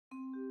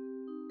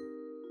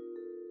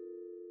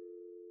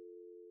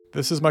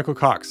This is Michael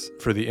Cox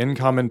for the In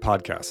Common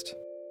podcast.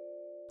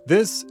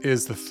 This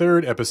is the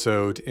third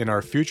episode in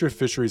our Future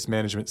Fisheries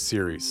Management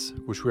series,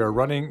 which we are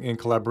running in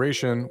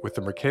collaboration with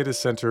the Mercatus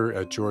Center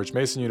at George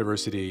Mason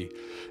University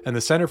and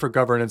the Center for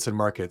Governance and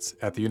Markets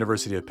at the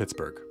University of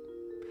Pittsburgh.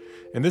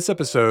 In this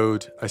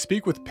episode, I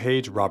speak with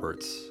Paige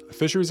Roberts, a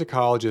fisheries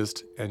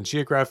ecologist and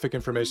geographic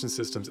information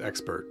systems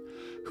expert,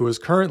 who is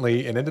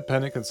currently an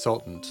independent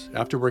consultant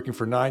after working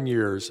for 9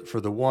 years for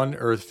the One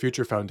Earth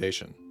Future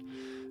Foundation,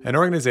 an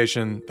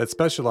organization that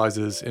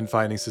specializes in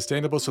finding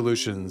sustainable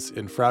solutions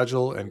in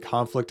fragile and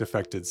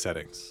conflict-affected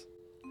settings.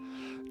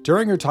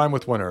 During her time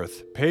with One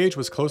Earth, Paige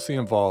was closely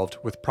involved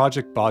with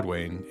Project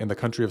Bodwain in the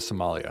country of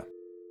Somalia.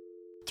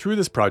 Through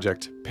this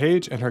project,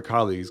 Paige and her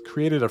colleagues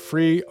created a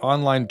free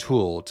online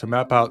tool to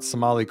map out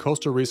Somali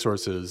coastal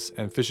resources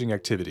and fishing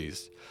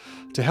activities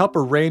to help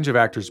a range of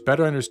actors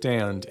better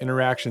understand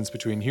interactions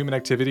between human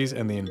activities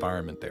and the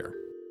environment there.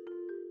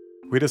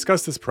 We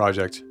discussed this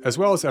project, as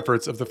well as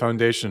efforts of the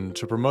Foundation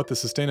to promote the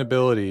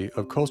sustainability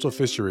of coastal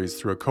fisheries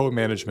through a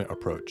co-management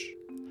approach.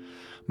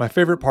 My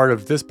favorite part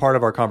of this part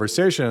of our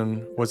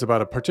conversation was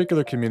about a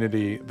particular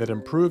community that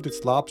improved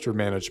its lobster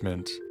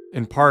management,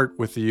 in part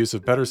with the use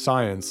of better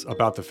science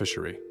about the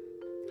fishery.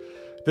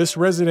 This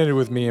resonated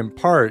with me in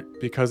part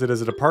because it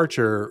is a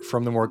departure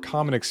from the more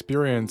common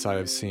experience I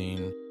have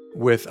seen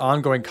with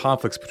ongoing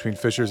conflicts between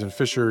fishers and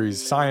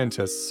fisheries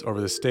scientists over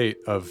the state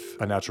of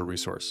a natural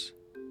resource.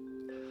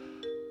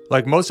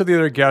 Like most of the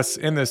other guests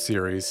in this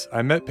series,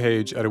 I met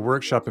Paige at a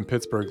workshop in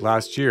Pittsburgh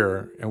last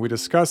year, and we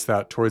discussed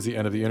that towards the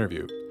end of the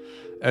interview,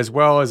 as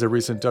well as a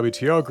recent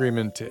WTO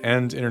agreement to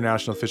end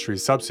international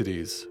fisheries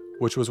subsidies,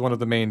 which was one of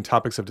the main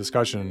topics of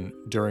discussion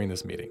during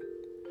this meeting.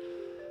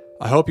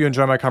 I hope you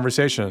enjoy my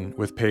conversation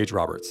with Paige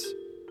Roberts.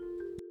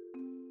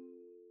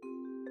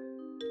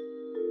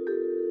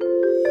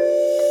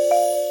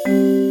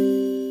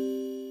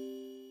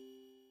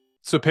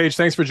 So Paige,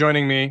 thanks for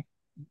joining me.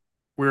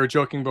 We were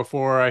joking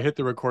before I hit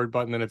the record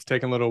button and it's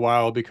taken a little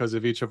while because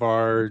of each of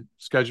our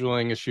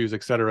scheduling issues,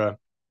 etc.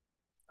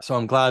 So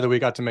I'm glad that we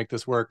got to make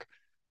this work.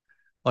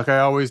 Like I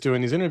always do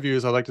in these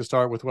interviews, I like to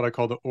start with what I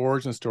call the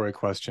origin story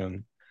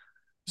question.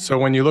 So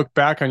when you look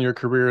back on your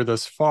career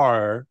thus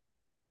far,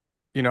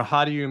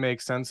 how do you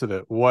make sense of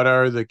it? What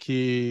are the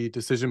key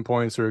decision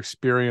points or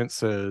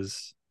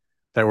experiences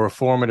that were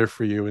formative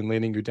for you in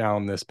leading you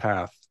down this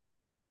path?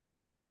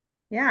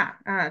 Yeah,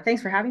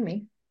 thanks for having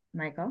me,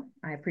 Michael.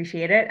 I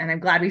appreciate it, and I'm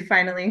glad we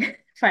finally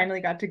finally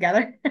got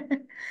together.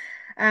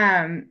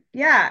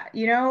 Yeah,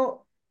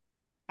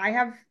 I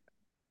have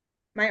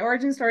my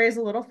origin story is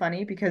a little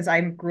funny because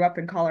I grew up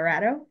in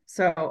Colorado.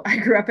 So I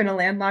grew up in a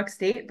landlocked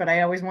state, but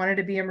I always wanted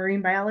to be a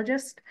marine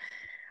biologist,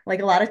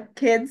 like a lot of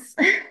kids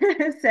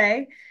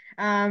say.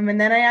 And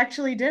then I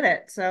actually did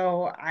it.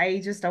 So I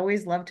just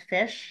always loved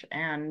fish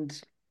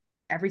and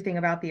everything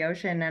about the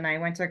ocean. And I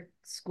went to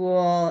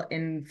school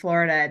in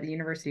Florida at the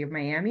University of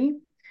Miami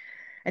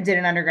and did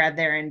an undergrad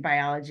there in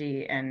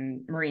biology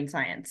and marine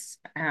science.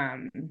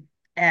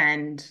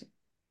 And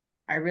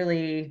I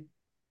really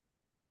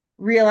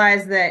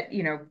realized that,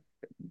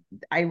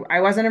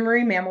 I wasn't a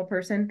marine mammal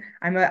person.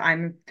 I'm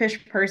a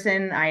fish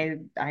person.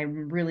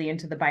 I'm really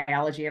into the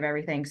biology of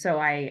everything. So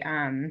I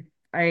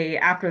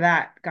after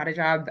that got a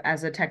job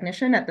as a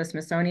technician at the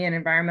Smithsonian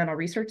Environmental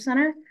Research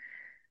Center.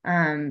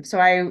 So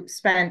I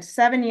spent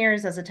 7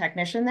 years as a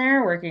technician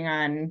there working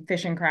on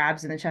fish and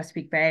crabs in the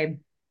Chesapeake Bay,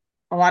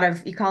 a lot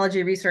of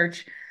ecology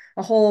research,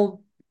 a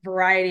whole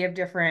variety of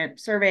different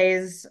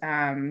surveys,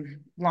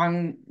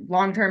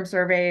 long-term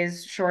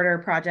surveys, shorter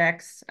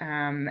projects.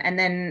 And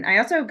then I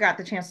also got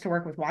the chance to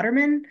work with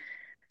watermen,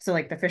 so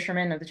like the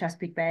fishermen of the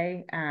Chesapeake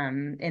Bay,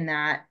 in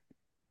that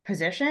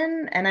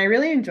position. And I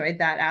really enjoyed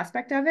that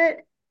aspect of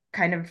it,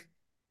 kind of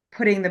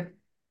putting the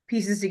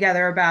pieces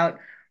together about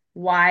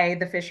why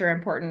the fish are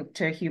important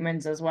to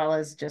humans as well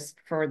as just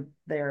for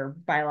their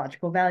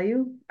biological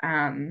value.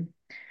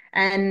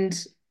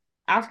 And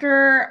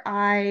after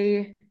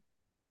I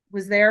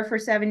was there for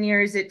 7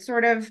 years, it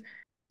sort of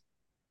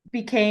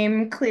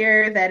became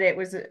clear that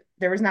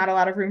there was not a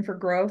lot of room for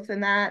growth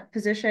in that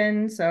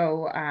position.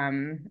 So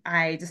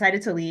I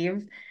decided to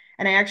leave,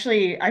 and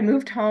I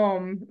moved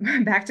home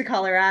back to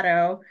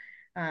Colorado,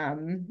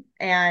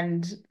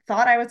 and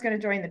thought I was going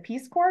to join the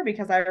Peace Corps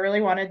because I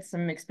really wanted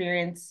some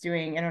experience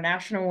doing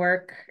international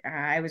work.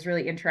 I was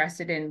really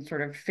interested in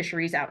sort of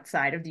fisheries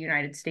outside of the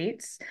United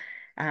States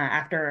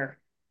after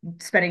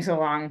spending so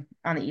long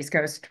on the East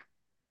Coast.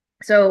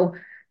 So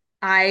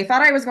I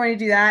thought I was going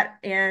to do that.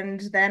 And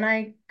then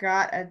I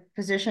got a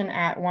position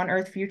at One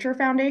Earth Future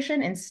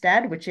Foundation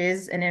instead, which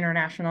is an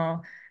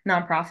international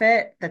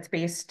nonprofit that's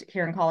based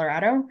here in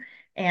Colorado.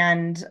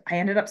 And I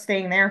ended up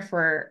staying there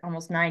for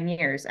almost 9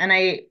 years. And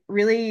I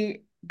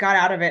really got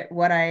out of it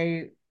what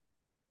I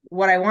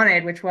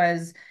wanted, which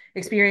was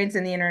experience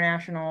in the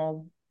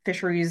international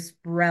fisheries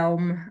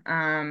realm,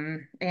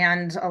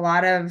 and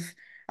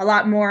a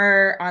lot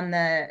more on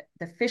the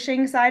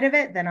fishing side of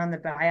it than on the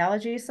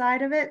biology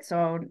side of it.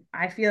 So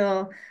I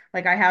feel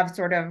like I have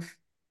sort of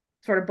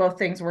sort of both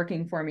things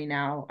working for me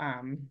now,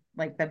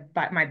 like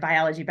my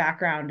biology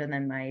background and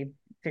then my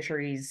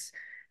fisheries,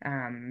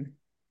 um,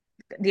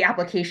 the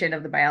application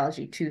of the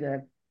biology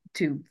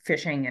to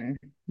fishing and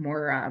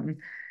more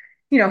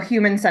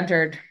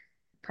human-centered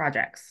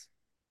projects.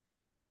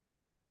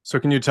 So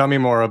can you tell me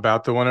more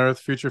about the One Earth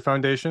Future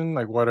Foundation?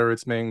 Like what are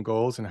its main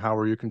goals and how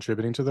are you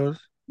contributing to those?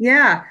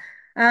 Yeah.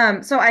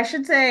 So I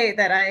should say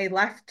that I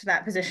left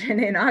that position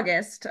in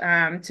August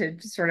to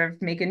sort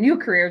of make a new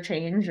career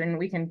change, and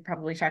we can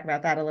probably talk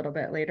about that a little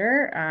bit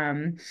later.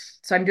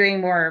 So I'm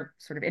doing more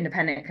sort of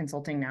independent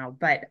consulting now,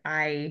 but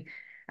I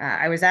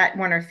was at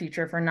One Earth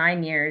Future for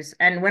 9 years,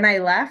 and when I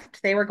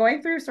left, they were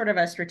going through sort of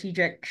a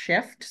strategic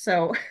shift.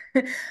 So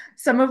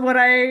some of what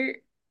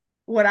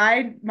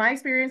my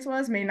experience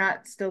was may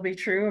not still be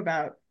true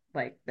about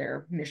like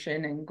their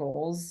mission and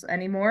goals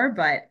anymore,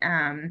 but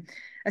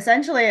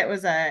essentially it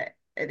was a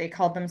they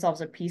called themselves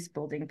a peace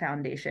building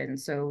foundation.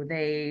 So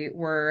they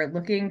were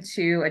looking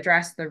to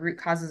address the root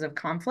causes of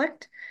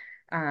conflict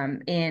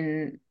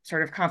in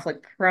sort of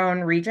conflict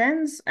prone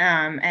regions.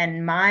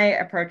 And my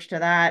approach to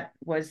that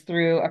was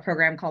through a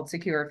program called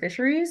Secure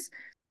Fisheries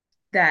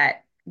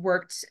that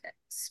worked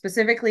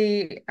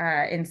specifically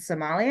in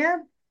Somalia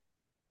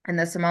and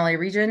the Somali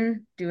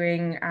region,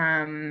 doing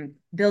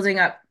building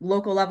up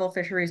local level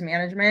fisheries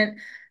management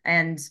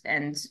and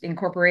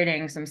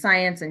incorporating some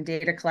science and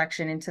data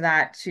collection into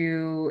that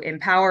to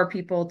empower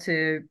people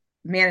to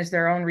manage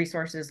their own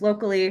resources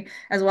locally,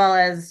 as well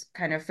as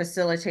kind of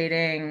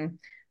facilitating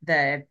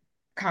the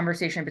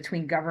conversation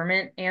between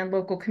government and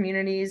local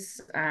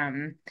communities,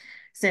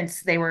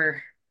 since they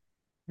were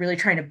really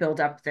trying to build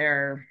up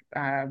their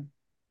kind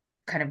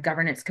of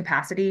governance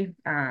capacity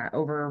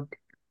over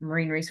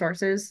marine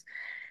resources.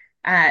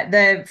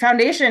 The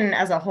foundation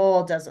as a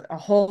whole does a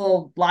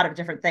whole lot of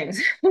different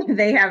things.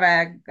 They have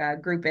a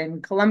group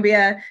in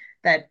Colombia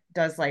that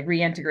does like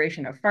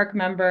reintegration of FARC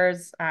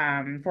members,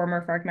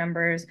 former FARC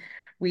members.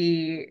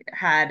 We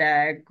had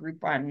a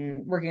group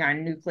on working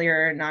on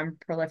nuclear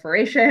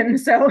non-proliferation.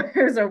 So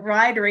there's a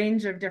wide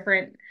range of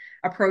different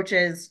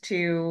approaches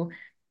to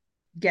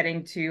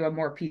getting to a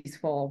more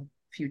peaceful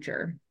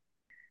future.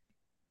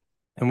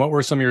 And what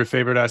were some of your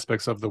favorite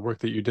aspects of the work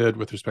that you did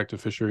with respect to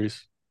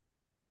fisheries?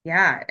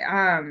 Yeah,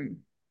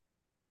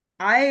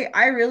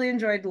 I really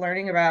enjoyed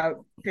learning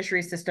about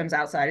fisheries systems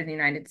outside of the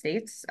United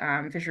States,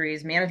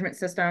 fisheries management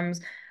systems.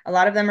 A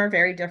lot of them are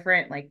very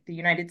different. Like the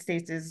United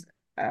States is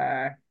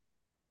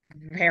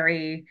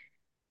very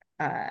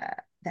uh,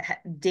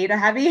 data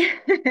heavy.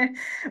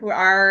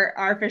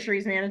 Our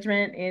fisheries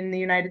management in the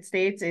United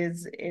States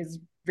is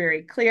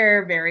very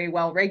clear, very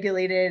well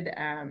regulated,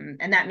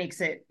 and that makes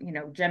it,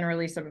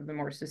 generally some of the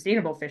more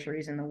sustainable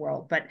fisheries in the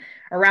world. But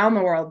around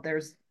the world,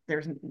 there's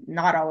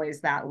not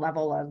always that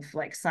level of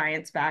like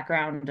science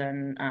background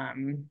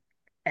and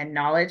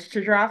knowledge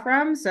to draw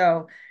from.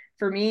 So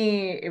for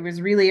me, it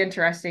was really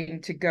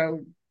interesting to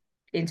go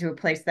into a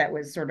place that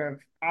was sort of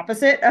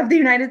opposite of the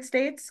United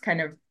States,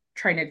 kind of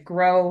trying to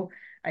grow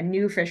a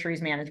new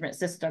fisheries management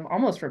system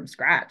almost from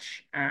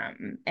scratch,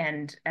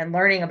 and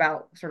learning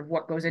about sort of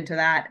what goes into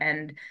that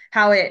and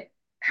how it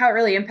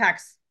really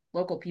impacts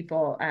local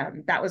people.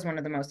 That was one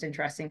of the most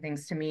interesting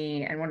things to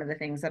me, and one of the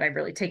things that I've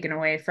really taken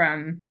away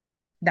from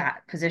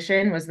that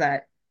position was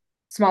that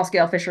small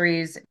scale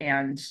fisheries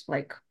and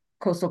like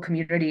coastal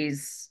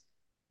communities,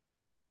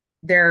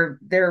 their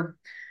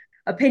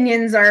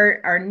opinions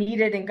are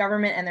needed in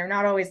government, and they're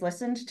not always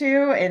listened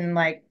to in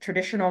like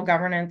traditional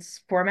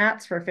governance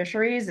formats for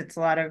fisheries. It's a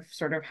lot of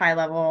sort of high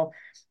level,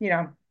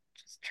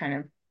 just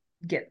trying to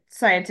get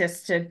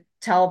scientists to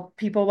tell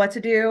people what to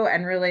do.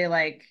 And really,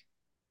 like,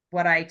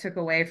 what I took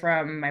away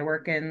from my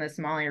work in the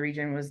Somalia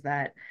region was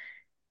that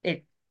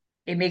it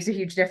it makes a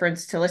huge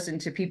difference to listen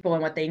to people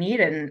and what they need,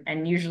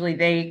 and usually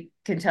they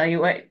can tell you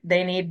what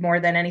they need more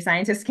than any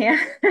scientist can.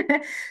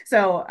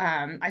 So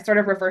I sort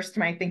of reversed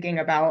my thinking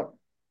about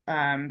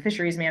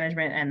fisheries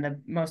management and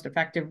the most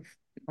effective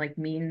like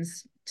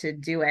means to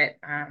do it,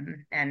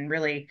 and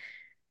really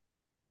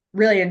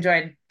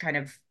enjoyed kind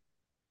of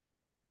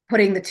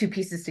putting the two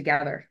pieces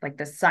together, like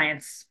the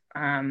science,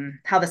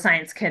 how the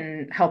science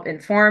can help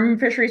inform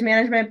fisheries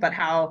management, but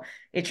how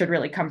it should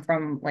really come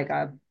from like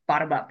a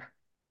bottom up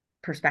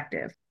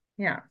perspective.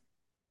 Yeah.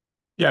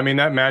 Yeah, I mean,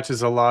 that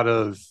matches a lot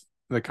of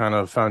the kind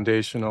of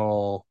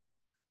foundational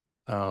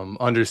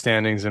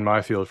understandings in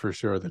my field for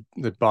sure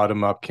that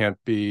bottom up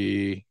can't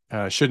be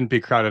shouldn't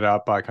be crowded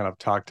out by kind of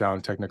top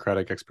down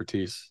technocratic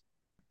expertise.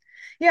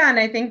 Yeah, and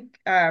I think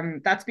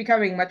that's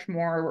becoming much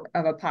more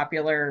of a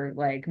popular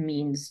like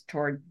means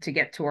to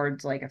get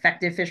towards like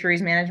effective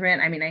fisheries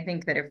management. I mean, I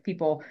think that if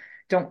people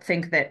don't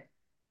think that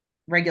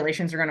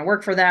regulations are going to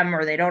work for them,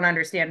 or they don't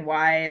understand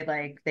why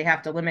like they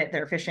have to limit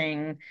their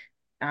fishing,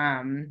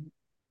 um,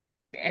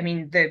 I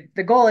mean,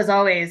 the goal is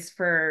always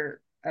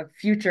for a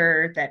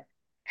future that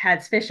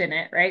has fish in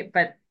it, right?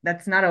 But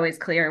that's not always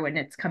clear when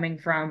it's coming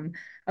from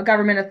a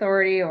government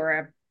authority or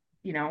a,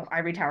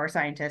 ivory tower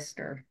scientist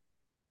or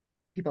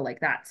people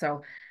like that.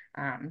 So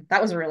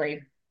that was a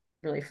really,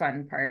 really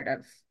fun part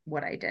of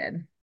what I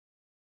did.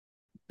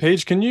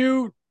 Paige, can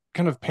you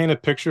kind of paint a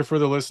picture for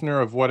the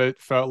listener of what it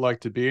felt like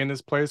to be in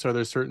this place? Are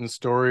there certain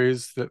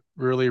stories that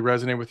really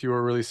resonate with you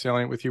or really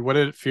salient with you? What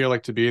did it feel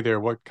like to be there?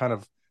 What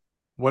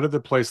did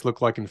the place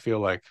look like and feel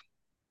like?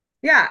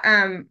 Yeah,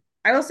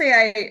 I will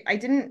say I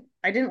didn't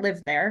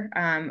live there.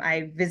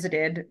 I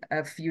visited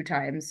a few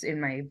times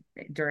in my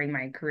during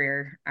my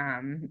career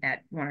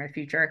at One Earth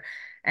Future,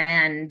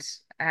 and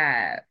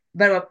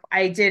but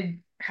I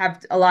did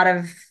have a lot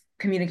of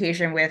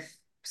communication with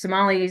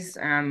Somalis.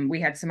 We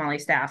had Somali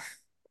staff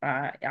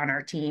on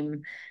our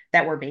team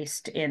that were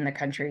based in the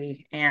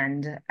country,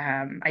 and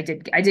I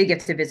did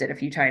get to visit a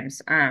few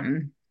times.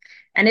 And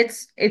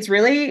it's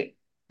really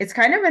it's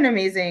kind of an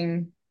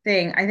amazing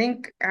thing. I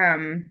think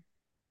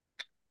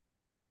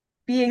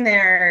being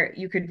there,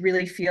 you could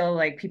really feel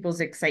like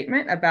people's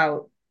excitement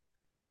about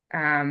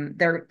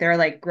their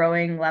like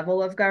growing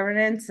level of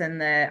governance and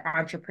the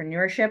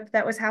entrepreneurship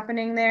that was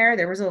happening there.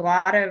 There was a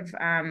lot of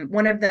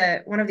one of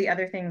the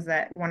other things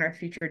that One Earth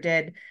Future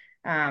did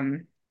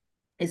um,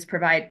 is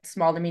provide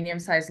small to medium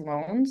sized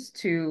loans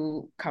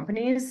to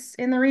companies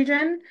in the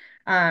region.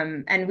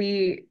 And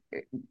we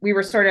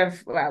were sort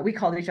of we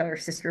called each other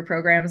sister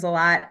programs a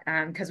lot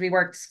because we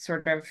worked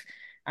sort of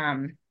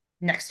um,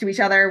 next to each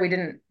other. We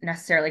didn't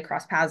necessarily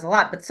cross paths a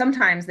lot, but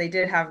sometimes they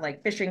did have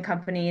like fishing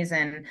companies,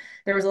 and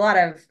there was a lot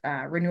of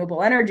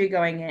renewable energy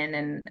going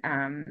in.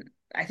 And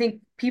I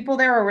think people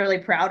there were really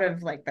proud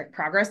of like the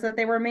progress that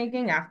they were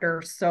making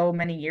after so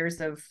many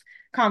years of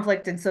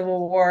conflict and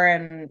civil war.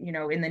 And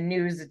in the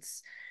news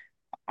it's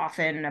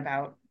often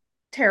about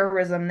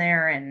terrorism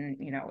there and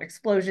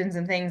explosions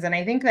and things. And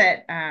I think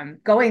that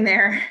going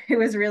there it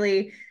was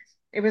really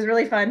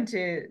fun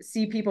to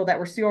see people that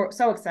were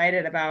so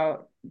excited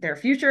about their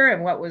future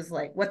and what was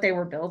like what they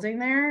were building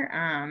there.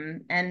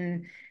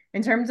 And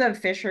in terms of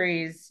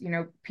fisheries,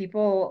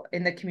 people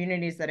in the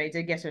communities that I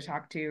did get to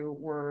talk to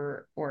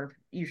were, or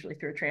usually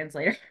through a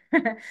translator,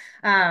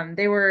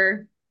 they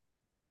were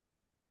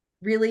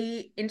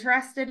really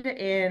interested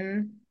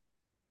in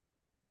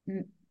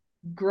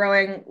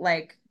growing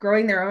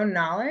their own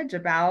knowledge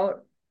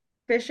about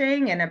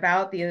fishing and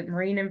about the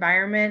marine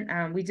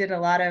environment. We did a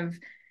lot of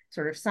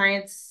sort of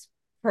science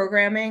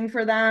programming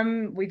for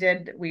them.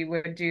 We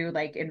would do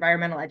like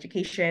environmental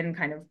education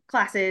kind of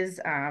classes.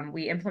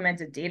 We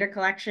implemented data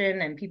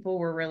collection, and people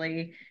were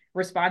really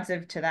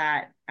responsive to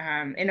that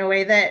in a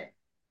way that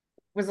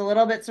was a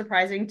little bit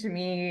surprising to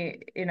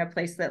me in a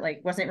place that like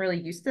wasn't really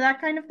used to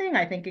that kind of thing.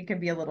 I think it can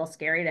be a little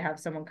scary to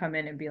have someone come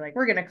in and be like,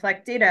 "We're going to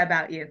collect data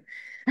about you."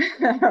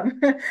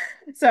 Um, I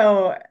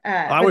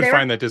but would they were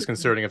find that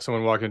disconcerting if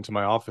someone walked into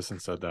my office and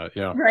said that.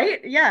 Yeah. right.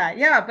 Yeah,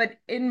 yeah. But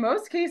in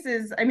most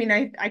cases, I mean,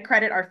 I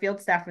credit our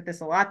field staff with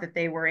this a lot, that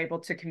they were able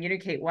to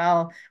communicate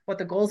well what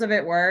the goals of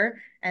it were,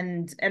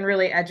 and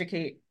really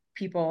educate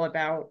people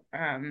about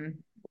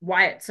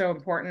why it's so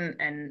important,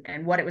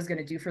 and what it was going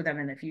to do for them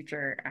in the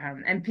future.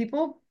 And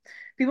people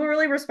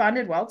really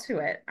responded well to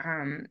it.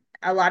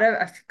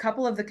 A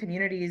couple of the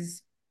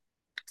communities.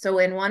 So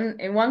in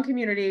one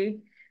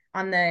community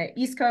on the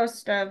east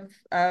coast of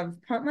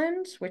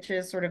Puntland, which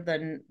is sort of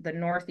the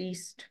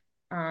northeast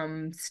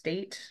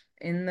state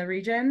in the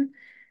region,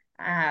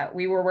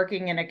 we were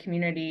working in a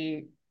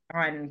community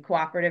on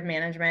cooperative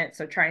management,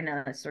 so trying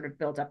to sort of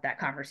build up that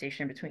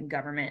conversation between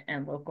government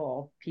and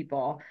local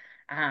people.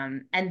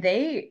 And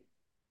they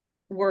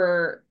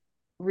were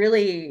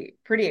really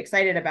pretty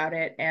excited about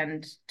it,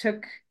 and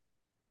took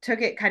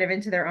it kind of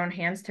into their own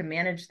hands to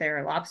manage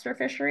their lobster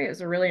fishery. It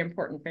was a really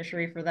important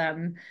fishery for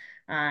them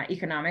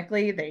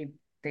economically.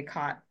 They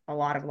caught a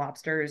lot of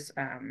lobsters,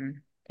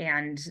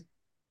 and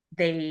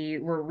they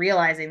were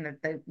realizing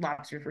that the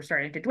lobsters were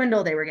starting to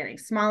dwindle. They were getting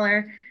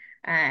smaller,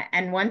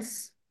 and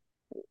once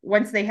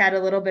they had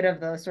a little bit of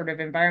the sort of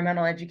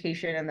environmental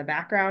education and the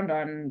background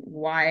on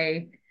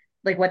why,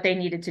 like what they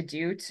needed to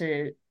do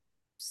to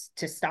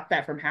stop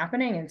that from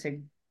happening and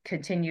to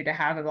continue to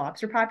have a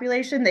lobster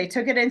population, they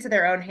took it into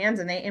their own hands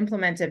and they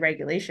implemented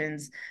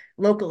regulations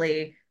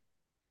locally,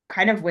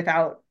 kind of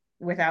without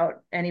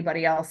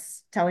anybody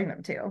else telling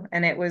them to.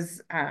 And it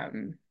was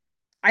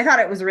I thought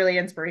it was really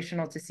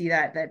inspirational to see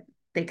that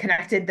they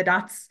connected the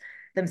dots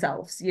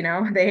themselves.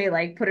 They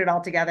like put it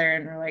all together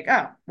and were like,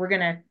 oh, we're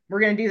gonna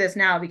do this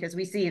now because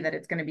we see that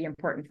it's going to be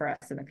important for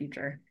us in the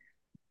future.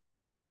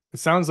 It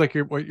sounds like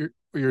what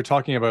you're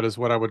talking about is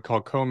what I would call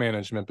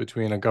co-management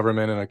between a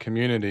government and a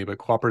community, but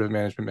cooperative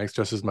management makes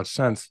just as much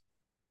sense.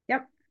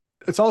 Yep.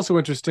 It's also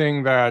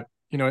interesting that,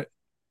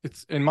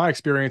 it's in my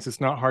experience,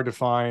 it's not hard to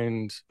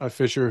find a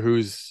fisher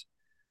who's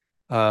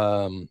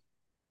um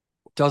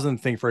doesn't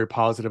think very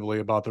positively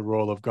about the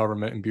role of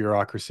government and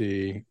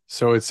bureaucracy.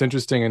 So it's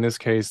interesting in this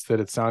case that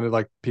it sounded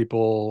like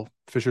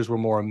fishers were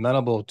more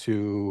amenable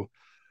to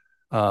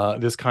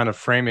this kind of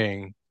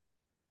framing.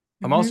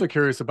 I'm Mm-hmm. also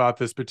curious about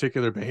this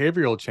particular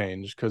behavioral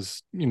change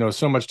because,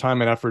 so much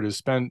time and effort is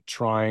spent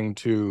trying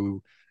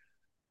to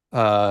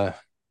uh,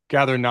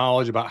 gather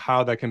knowledge about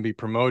how that can be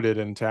promoted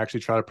and to actually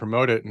try to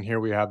promote it. And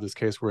here we have this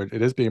case where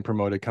it is being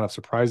promoted kind of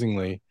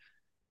surprisingly.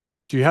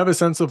 Do you have a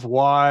sense of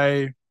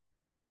why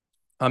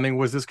I mean,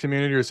 was this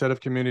community or set of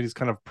communities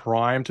kind of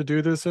primed to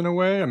do this in a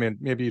way? I mean,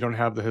 maybe you don't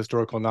have the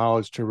historical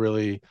knowledge to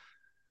really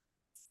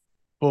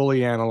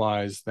fully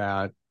analyze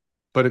that,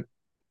 but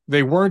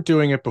they weren't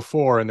doing it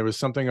before, and there was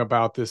something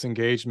about this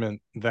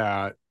engagement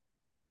that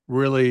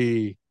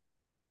really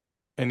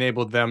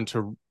enabled them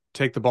to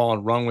take the ball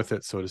and run with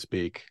it, so to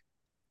speak.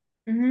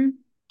 Hmm.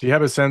 Do you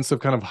have a sense of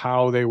kind of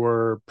how they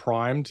were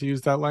primed to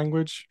use that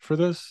language for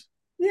this?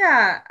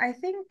 Yeah, I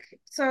think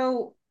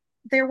so.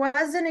 There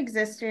was an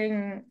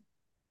existing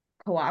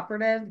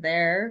cooperative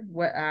there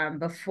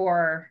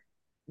before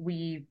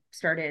we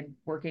started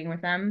working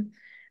with them.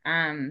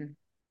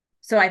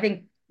 So I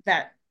think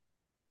that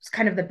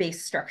kind of the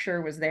base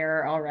structure was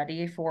there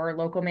already for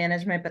local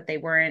management, but they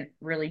weren't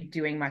really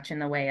doing much in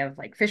the way of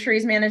like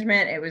fisheries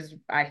management. It was,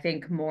 I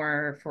think,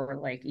 more for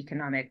like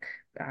economic,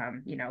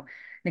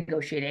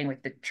 negotiating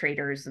with the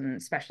traders and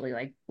especially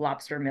like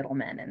lobster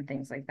middlemen and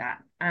things like that.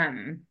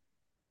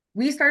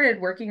 We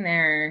started working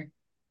there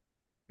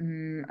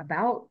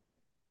about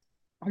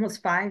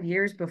almost 5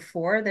 years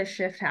before this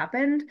shift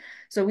happened.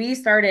 So we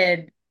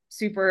started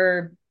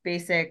super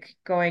basic,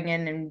 going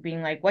in and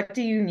being like, what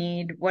do you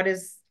need? What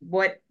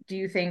do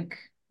you think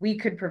we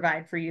could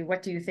provide for you?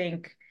 What do you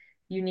think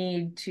you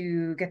need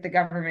to get the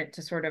government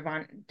to sort of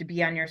on to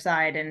be on your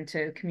side and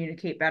to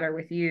communicate better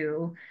with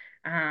you?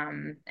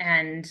 Um,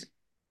 and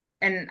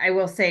and I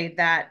will say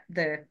that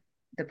the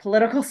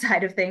political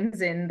side of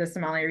things in the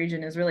Somalia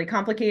region is really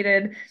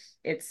complicated.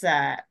 It's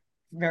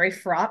very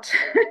fraught.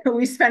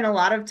 We spent a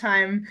lot of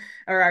time,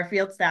 or our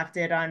field staff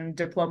did, on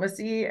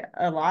diplomacy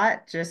a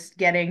lot, just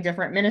getting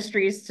different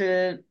ministries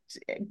to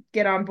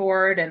get on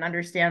board and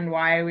understand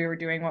why we were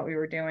doing what we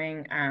were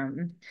doing.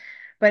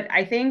 But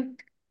I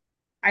think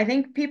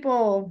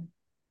people,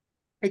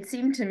 it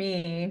seemed to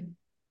me,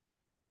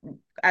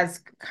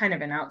 as kind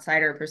of an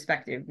outsider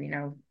perspective,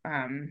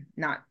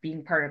 not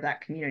being part of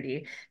that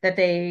community, that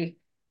they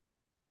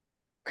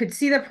could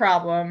see the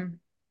problem.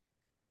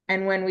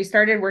 And when we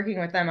started working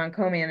with them on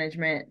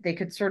co-management, they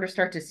could sort of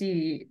start to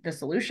see the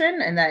solution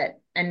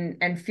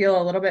and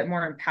feel a little bit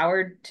more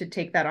empowered to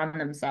take that on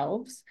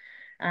themselves.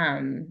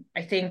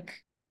 I think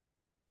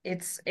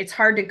it's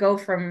hard to go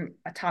from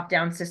a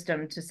top-down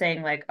system to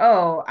saying like,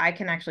 oh, I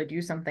can actually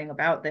do something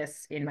about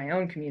this in my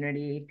own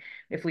community.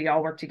 If we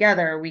all work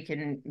together, we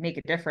can make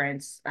a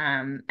difference.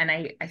 And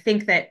I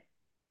think that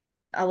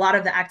a lot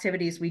of the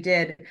activities we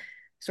did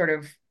sort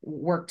of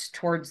worked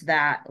towards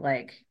that,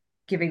 like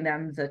giving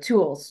them the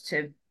tools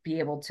to be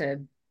able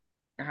to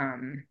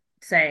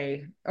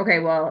say, okay,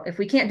 well, if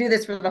we can't do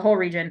this for the whole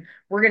region,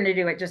 we're going to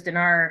do it just in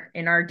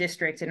our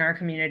district, in our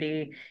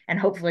community, and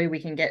hopefully we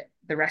can get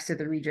the rest of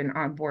the region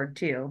on board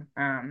too.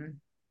 And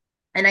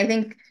I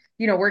think,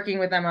 working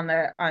with them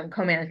on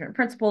co-management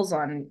principles,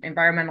 on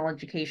environmental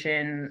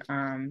education,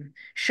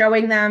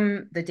 showing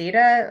them the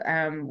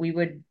data,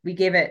 we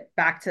gave it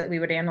back to we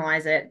would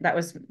analyze it. That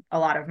was a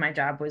lot of my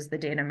job, was the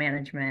data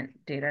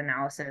management, data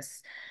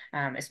analysis,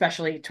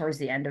 especially towards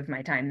the end of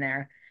my time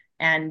there.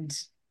 And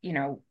you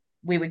know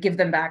we would give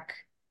them back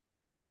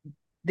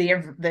the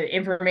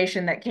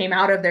information that came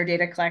out of their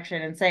data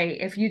collection and say,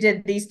 if you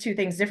did these two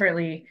things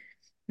differently,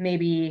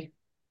 maybe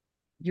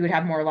you would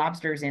have more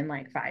lobsters in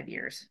like 5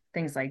 years,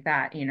 things like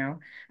that.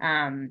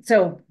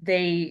 So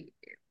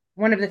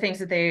one of the things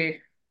that they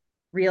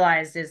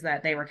realized is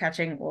that they were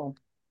catching, well,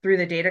 through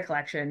the data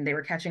collection, they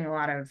were catching a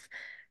lot of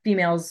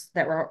females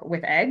that were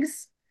with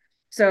eggs.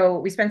 So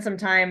we spent some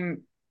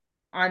time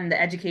on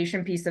the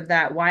education piece of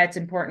that, why it's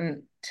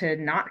important to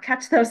not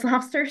catch those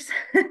lobsters.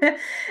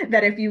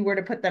 That if you were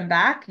to put them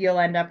back, you'll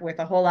end up with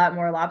a whole lot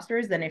more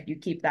lobsters than if you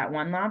keep that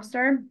one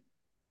lobster.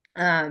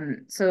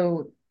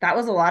 So that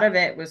was a lot of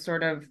it, was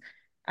sort of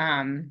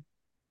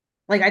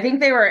like, I think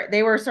they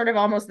were sort of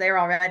almost there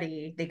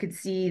already. They could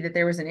see that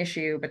there was an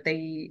issue, but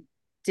they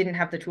didn't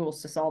have the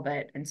tools to solve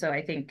it. And so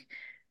I think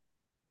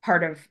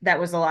part of that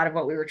was a lot of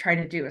what we were trying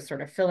to do, is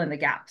sort of fill in the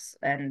gaps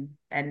and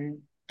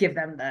give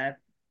them the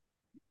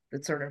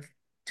sort of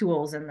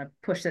tools and the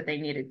push that they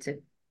needed to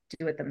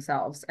do it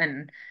themselves.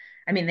 And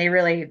I mean,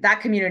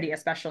 that community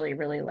especially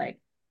really like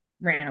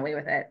ran away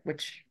with it,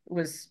 which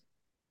was,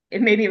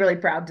 it made me really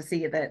proud to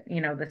see that,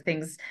 the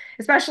things,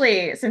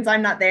 especially since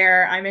I'm not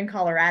there, I'm in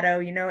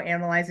Colorado,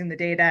 analyzing the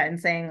data and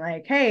saying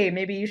like, hey,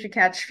 maybe you should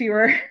catch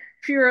fewer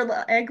fewer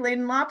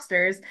egg-laden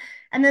lobsters.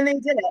 And then they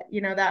did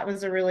it. That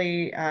was a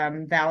really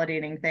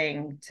validating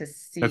thing to That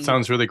see.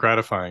 sounds really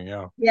gratifying.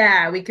 Yeah.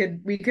 Yeah, we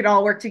could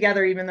all work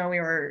together even though we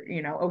were,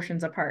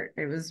 oceans apart.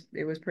 It was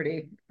a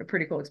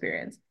pretty cool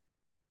experience.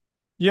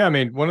 Yeah, I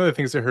mean, one of the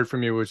things I heard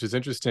from you, which is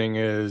interesting,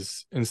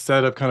 is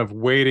instead of kind of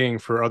waiting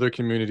for other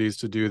communities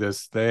to do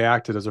this, they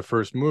acted as a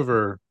first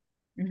mover,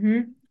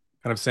 Hmm.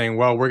 kind of saying,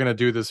 well, we're going to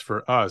do this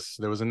for us.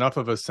 There was enough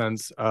of a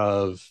sense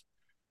of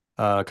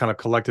kind of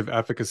collective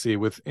efficacy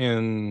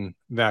within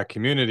that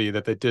community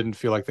that they didn't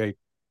feel like they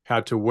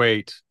had to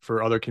wait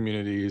for other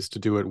communities to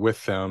do it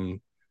with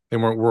them. They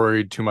weren't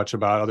worried too much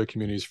about other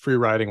communities free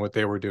riding what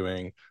they were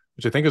doing,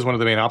 which I think is one of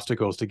the main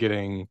obstacles to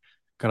getting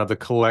kind of the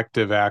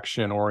collective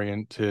action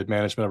oriented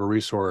management of a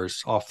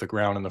resource off the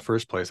ground in the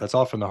first place. That's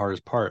often the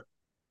hardest part.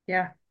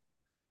 Yeah.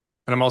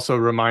 And I'm also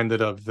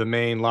reminded of the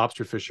Maine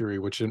lobster fishery,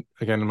 which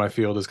again in my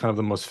field is kind of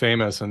the most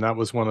famous. And that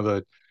was one of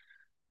the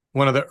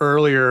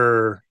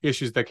earlier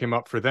issues that came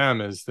up for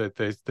them is that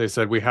they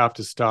said we have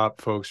to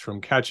stop folks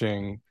from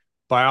catching.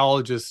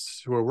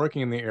 Biologists who are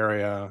working in the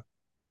area,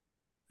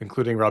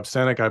 including Rob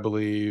Stanek, I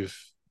believe,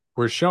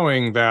 were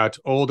showing that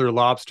older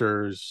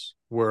lobsters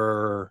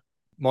were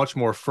much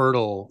more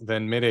fertile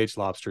than mid-aged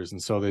lobsters.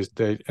 And so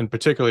and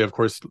particularly, of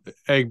course,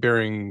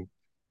 egg-bearing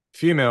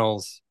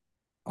females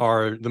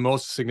are the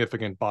most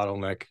significant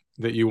bottleneck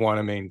that you want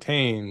to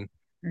maintain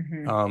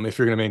Hmm. if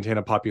you're going to maintain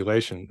a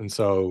population. And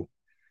so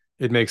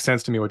it makes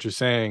sense to me what you're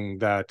saying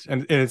that,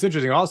 and it's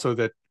interesting also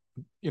that,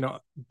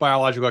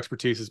 biological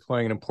expertise is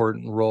playing an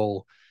important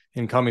role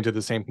in coming to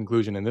the same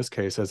conclusion in this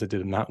case as it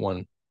did in that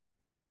one.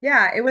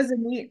 Yeah, it was a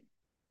neat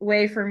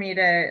way for me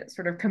to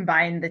sort of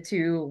combine the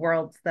two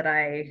worlds that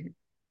I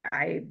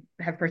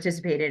have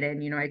participated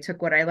in. I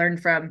took what I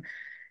learned from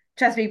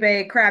Chesapeake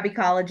Bay crab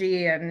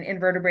ecology and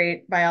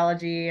invertebrate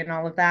biology and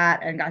all of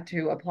that, and got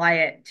to apply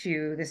it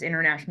to this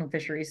international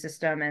fisheries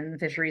system and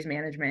fisheries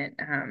management.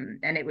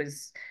 And it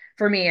was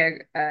for me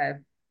a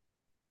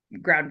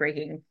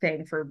groundbreaking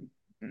thing for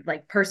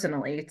like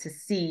personally to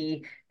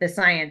see the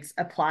science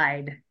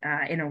applied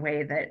in a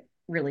way that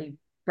really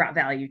brought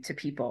value to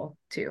people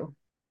too.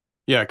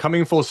 Yeah,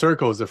 coming full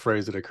circle is a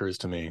phrase that occurs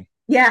to me.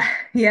 Yeah,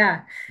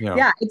 yeah, Yeah,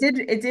 yeah.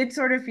 It did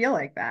sort of feel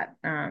like that.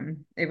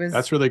 It was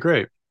that's really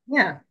great.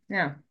 yeah,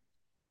 yeah.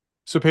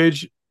 So,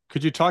 Paige,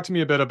 could you talk to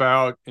me a bit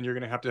about, and you're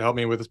going to have to help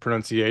me with this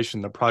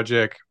pronunciation, the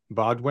project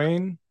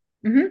Bodwayne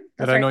that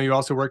That's I right. know you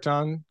also worked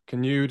on?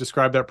 Can you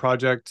describe that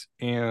project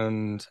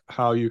and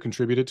how you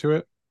contributed to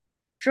it?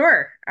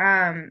 Sure.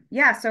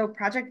 Yeah, so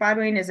Project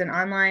Bodwin is an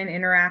online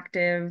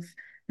interactive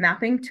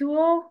mapping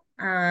tool.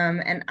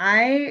 And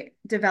I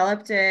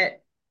developed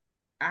it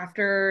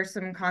after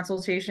some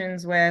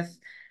consultations with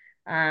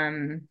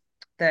um,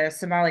 the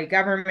Somali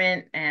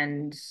government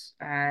and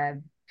uh,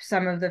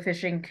 some of the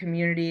fishing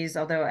communities.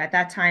 Although at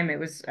that time, it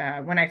was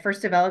when I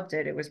first developed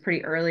it, it was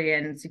pretty early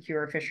in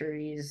secure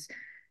fisheries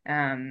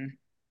um,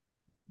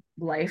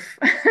 life.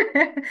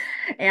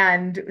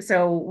 And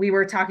so we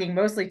were talking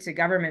mostly to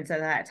governments at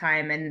that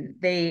time, and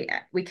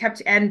we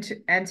kept and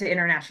to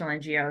international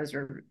NGOs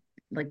or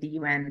like the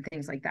UN,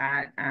 things like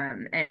that.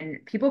 And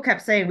people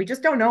kept saying, we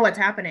just don't know what's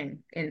happening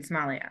in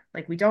Somalia.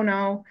 Like, we don't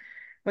know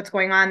what's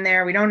going on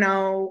there. We don't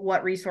know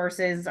what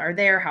resources are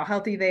there, how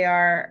healthy they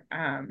are.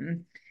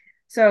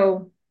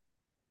 So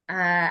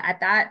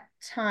at that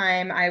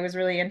time, I was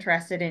really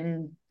interested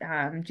in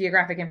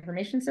geographic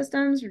information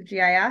systems or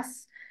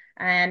GIS.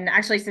 And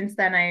actually, since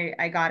then,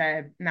 I got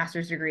a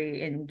master's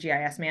degree in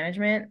GIS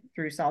management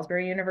through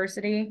Salisbury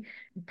University,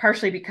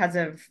 partially because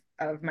of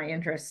my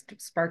interest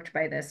sparked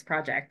by this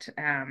project.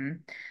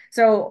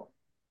 So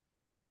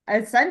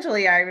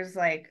essentially, I was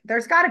like,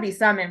 there's got to be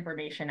some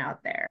information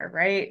out there,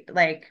 right?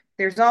 Like,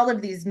 there's all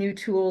of these new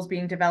tools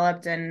being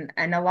developed, and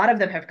a lot of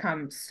them have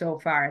come so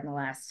far in the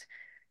last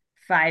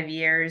 5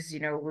 years,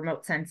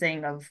 remote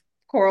sensing of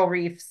coral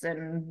reefs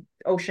and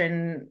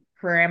ocean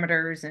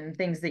parameters and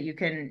things that you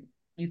can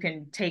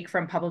take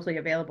from publicly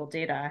available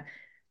data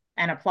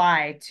and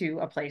apply to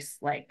a place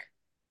like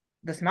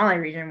the Somali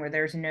region where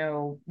there's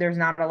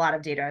not a lot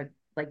of data,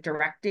 like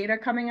direct data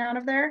coming out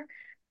of there.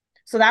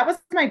 So that was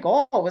my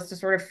goal, was to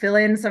sort of fill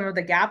in some of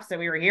the gaps that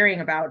we were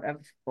hearing about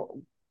of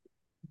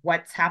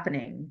what's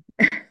happening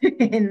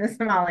in the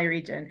Somali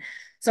region.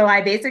 So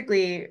I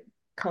basically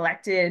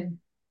collected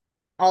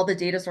all the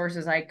data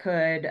sources I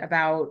could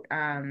about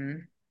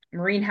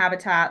marine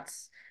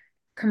habitats,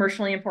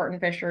 commercially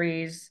important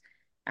fisheries,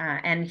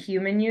 and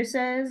human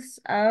uses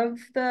of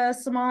the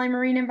Somali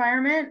marine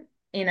environment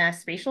in a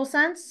spatial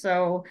sense.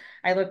 So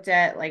I looked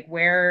at like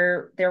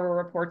where there were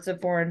reports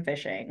of foreign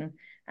fishing,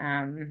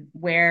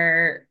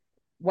 where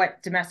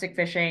what domestic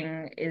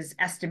fishing is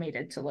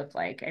estimated to look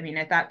like. I mean,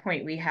 at that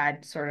point, we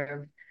had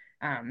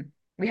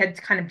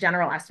kind of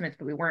general estimates,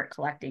 but we weren't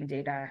collecting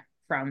data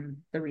from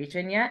the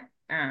region yet.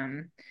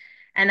 And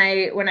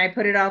when I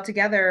put it all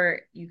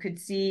together, you could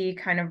see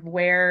kind of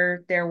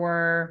where there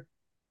were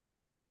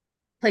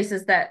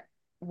places that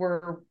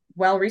were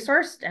well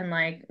resourced, and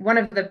like one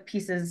of the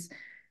pieces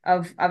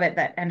of it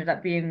that ended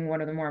up being one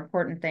of the more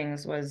important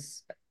things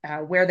was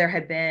where there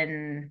had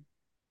been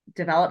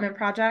development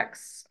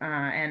projects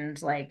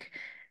and like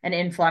an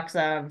influx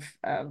of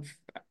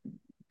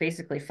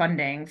basically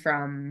funding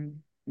from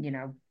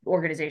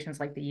organizations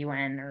like the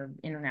UN or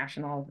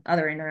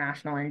other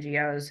international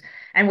NGOs,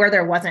 and where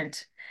there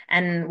wasn't.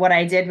 And what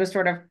I did was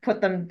sort of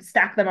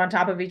stack them on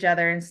top of each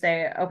other and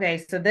say, okay,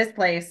 so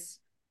this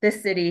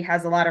city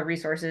has a lot of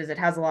resources, it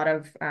has a lot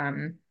of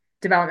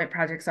development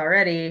projects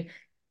already,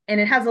 and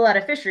it has a lot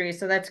of fisheries,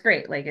 so that's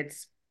great. Like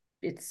it's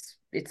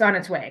on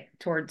its way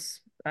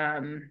towards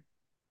having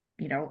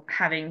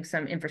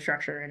some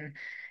infrastructure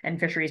and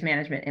fisheries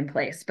management in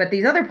place. But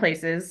these other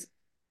places,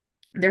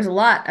 there's a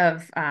lot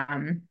of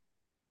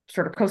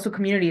sort of coastal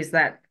communities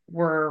that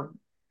were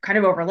kind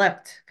of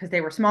overlooked because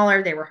they were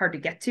smaller, they were hard to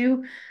get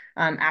to.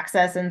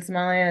 Access in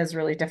Somalia is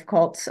really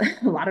difficult,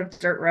 a lot of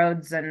dirt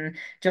roads, and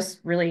just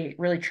really,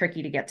 really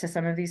tricky to get to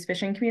some of these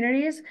fishing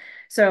communities.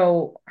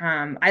 So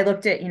I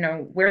looked at,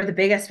 where the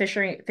biggest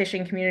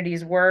fishing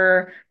communities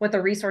were, what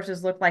the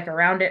resources looked like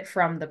around it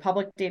from the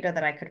public data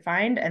that I could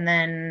find, and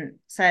then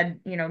said,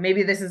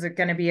 maybe this is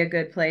going to be a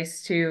good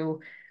place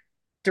to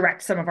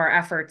direct some of our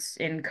efforts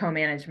in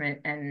co-management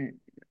and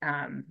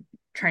um,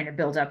 trying to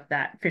build up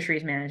that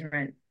fisheries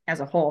management as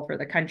a whole for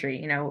the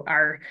country.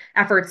 Our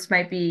efforts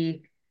might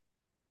be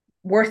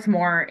worth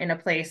more in a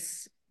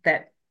place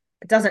that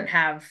doesn't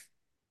have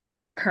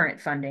current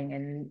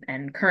funding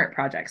and current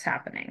projects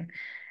happening.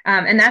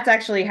 And that's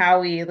actually how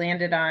we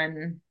landed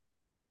on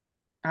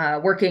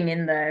working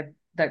in the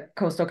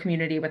coastal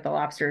community with the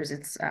lobsters.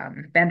 It's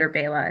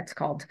Bela, it's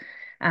called.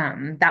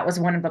 That was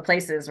one of the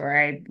places where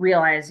I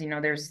realized,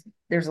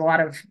 there's a lot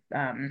of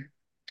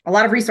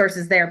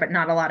resources there, but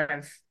not a lot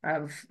of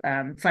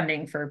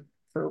funding for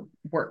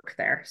work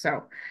there.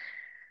 So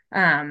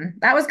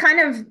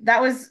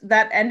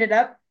that ended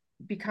up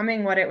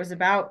becoming what it was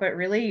about. But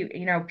really,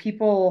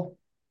 people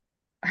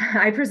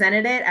I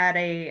presented it at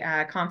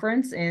a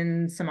conference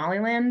in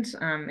Somaliland,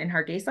 in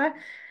Hargeisa,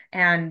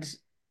 and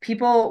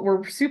people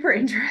were super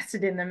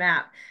interested in the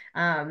map.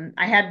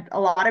 I had a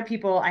lot of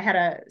people, I had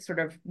a sort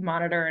of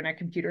monitor and a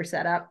computer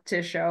set up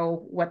to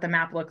show what the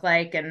map looked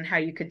like and how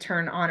you could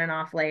turn on and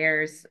off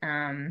layers.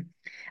 And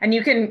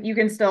you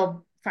can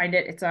still find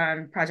it. It's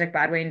on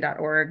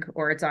projectbadwain.org,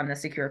 or it's on the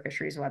Secure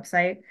Fisheries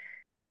website.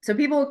 So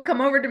people come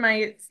over to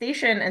my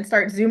station and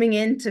start zooming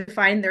in to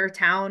find their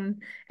town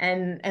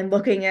and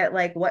looking at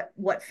like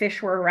what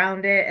fish were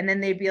around it, and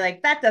then they'd be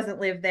like, that doesn't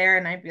live there,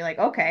 and I'd be like,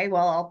 okay,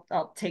 well,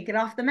 I'll take it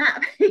off the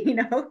map,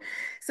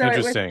 So it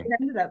Interesting.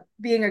 ended up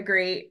being a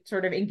great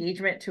sort of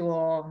engagement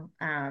tool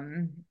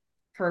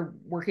for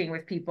working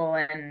with people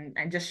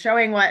and just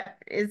showing what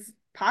is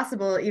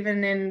possible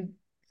even in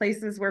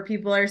places where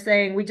people are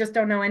saying we just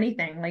don't know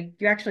anything. Like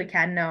you actually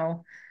can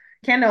know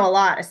a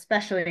lot,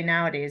 especially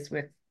nowadays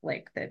with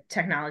like the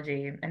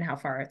technology and how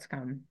far it's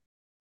come.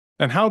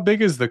 And how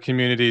big is the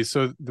community?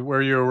 So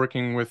where you're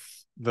working with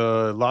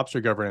the lobster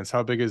governance,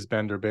 how big is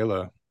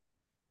Bela?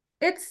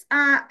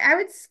 I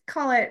would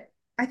call it,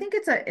 I think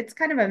it's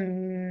kind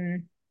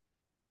of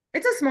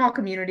it's a small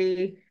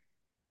community.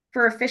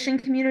 For a fishing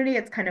community,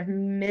 it's kind of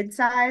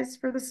mid-sized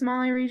for the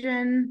Somali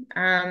region.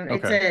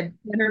 Okay.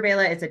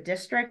 Banderbela is a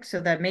district, so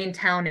the main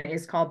town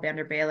is called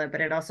Banderbela,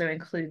 but it also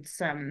includes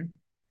some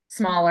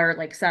smaller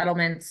like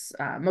settlements,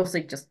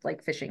 mostly just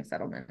like fishing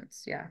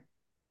settlements. Yeah.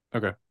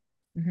 Okay.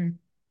 Mhm.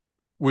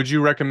 Would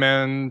you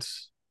recommend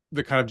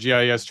the kind of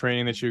GIS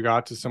training that you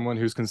got to someone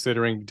who's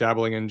considering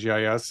dabbling in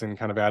GIS and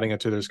kind of adding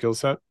it to their skill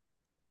set?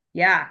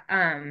 Yeah.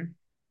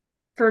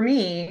 For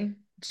me,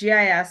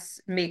 GIS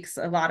makes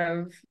a lot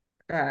of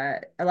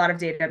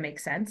data make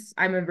sense.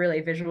 I'm a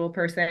really visual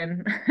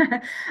person.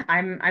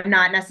 I'm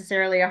not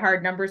necessarily a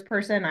hard numbers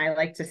person. I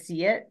like to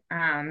see it.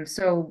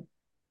 So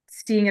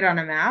seeing it on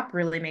a map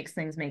really makes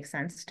things make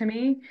sense to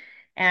me.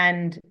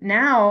 And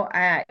now,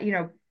 I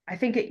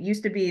think there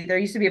used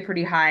to be a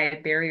pretty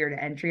high barrier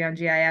to entry on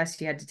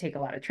GIS. You had to take a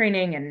lot of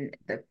training, and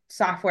the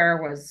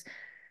software was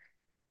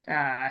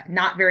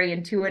not very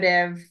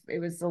intuitive. It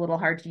was a little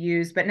hard to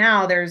use, but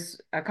now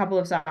there's a couple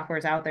of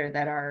softwares out there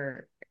that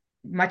are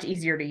much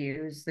easier to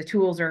use. The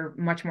tools are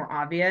much more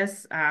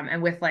obvious.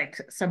 And with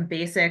like some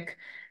basic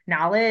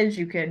knowledge,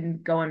 you can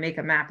go and make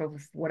a map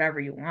of whatever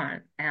you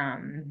want.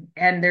 And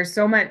there's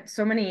so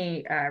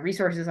many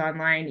resources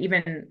online,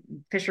 even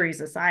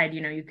fisheries aside,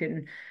 you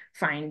can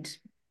find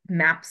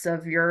maps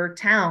of your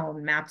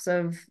town, maps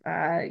of,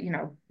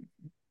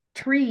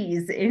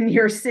 trees in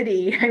your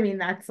city. I mean,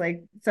 that's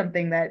like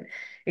something that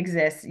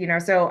exists.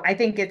 So I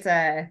think it's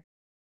a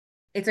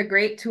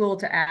great tool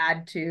to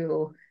add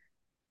to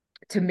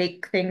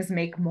make things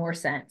make more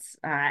sense.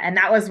 And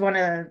that was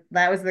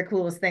the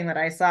coolest thing that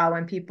I saw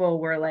when people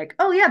were like,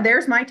 "Oh yeah,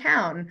 there's my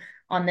town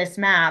on this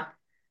map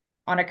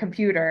on a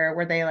computer,"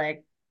 where they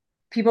like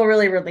people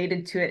really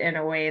related to it in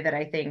a way that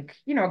I think,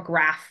 a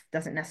graph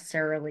doesn't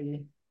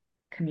necessarily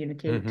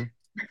communicate Hmm.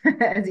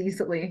 as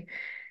easily.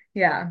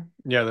 Yeah.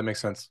 Yeah, that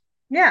makes sense.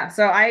 Yeah,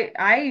 so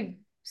I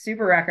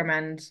super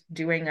recommend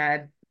doing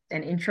an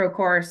intro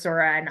course or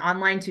an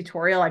online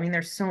tutorial. I mean,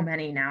 there's so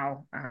many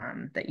now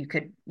that you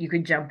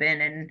could jump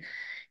in and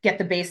get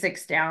the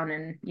basics down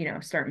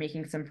and start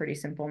making some pretty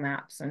simple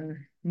maps and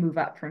move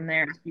up from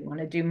there if you want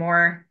to do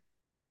more.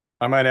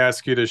 I might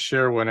ask you to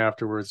share one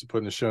afterwards to put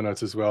in the show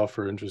notes as well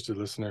for interested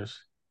listeners.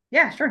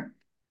 Yeah, sure.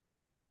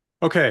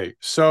 Okay,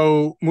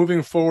 so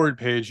moving forward,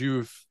 Paige,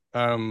 you've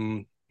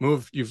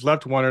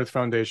left One Earth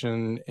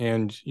Foundation,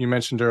 and you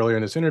mentioned earlier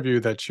in this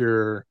interview that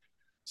you're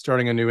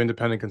starting a new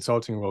independent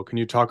consulting role. Can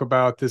you talk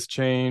about this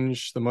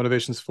change, the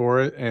motivations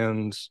for it,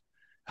 and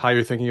how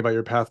you're thinking about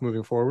your path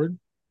moving forward?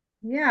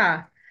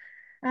 Yeah.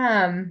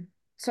 Um,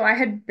 so I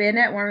had been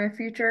at Warm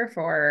Future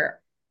for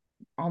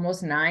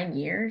almost 9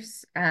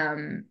 years.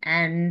 And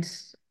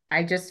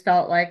I just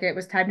felt like it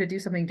was time to do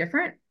something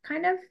different,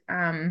 kind of.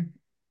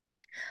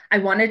 I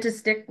wanted to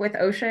stick with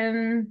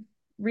ocean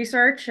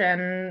research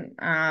and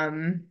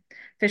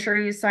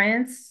fisheries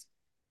science,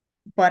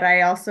 but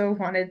I also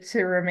wanted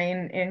to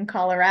remain in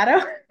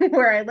Colorado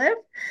where I live.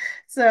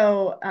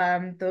 So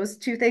those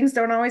two things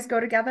don't always go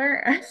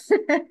together.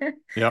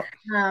 Yep.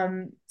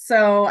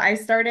 So I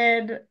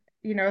started,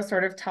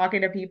 sort of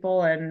talking to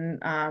people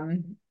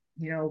and,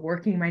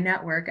 working my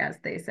network, as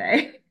they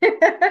say,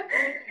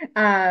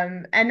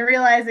 and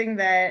realizing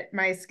that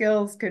my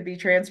skills could be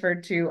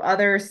transferred to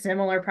other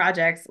similar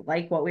projects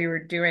like what we were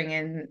doing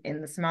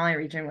in the Somali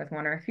region with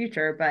One Earth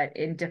Future, but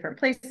in different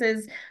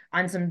places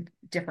on some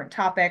different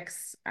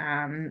topics.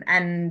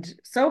 And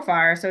so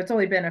far, so it's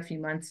only been a few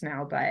months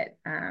now, but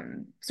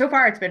so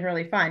far it's been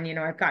really fun.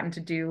 I've gotten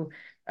to do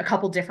a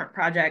couple different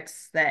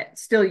projects that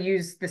still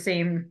use the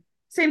same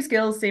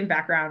skills, same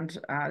background,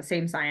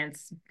 same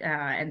science,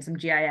 and some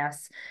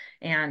GIS,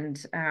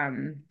 and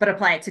but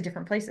apply it to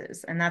different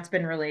places. And that's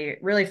been really,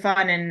 really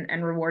fun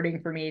and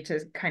rewarding for me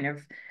to kind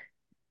of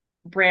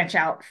branch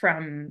out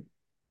from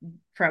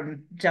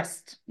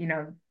just,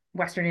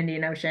 Western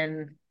Indian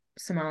Ocean,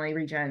 Somali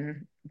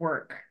region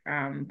work,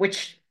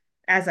 which,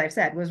 as I've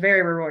said, was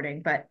very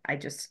rewarding, but I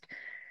just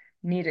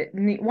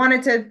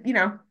wanted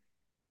to,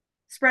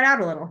 spread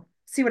out a little,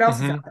 see what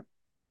else is Hmm. out there.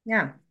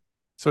 Yeah.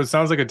 So it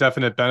sounds like a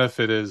definite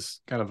benefit is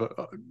kind of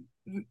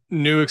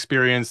new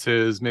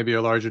experiences, maybe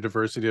a larger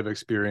diversity of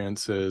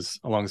experiences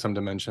along some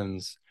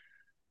dimensions.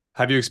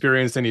 Have you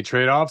experienced any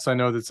trade-offs? I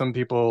know that some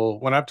people,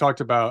 when I've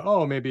talked about,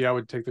 oh, maybe I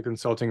would take the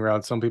consulting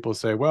route, some people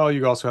say, well,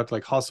 you also have to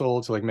like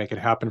hustle to like make it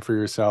happen for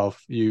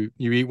yourself. You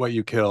eat what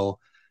you kill.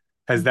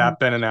 Has Mhm. that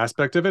been an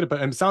aspect of it?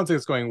 But it sounds like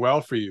it's going well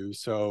for you.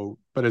 So,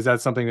 but is that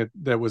something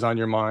that was on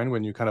your mind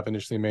when you kind of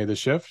initially made the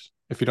shift?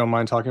 If you don't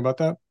mind talking about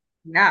that.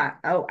 Yeah.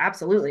 Oh,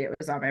 absolutely. It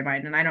was on my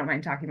mind, and I don't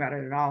mind talking about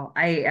it at all.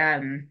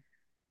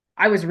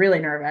 I was really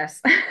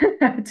nervous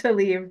to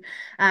leave.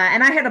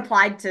 And I had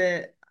applied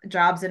to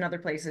jobs in other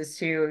places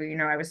too.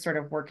 I was sort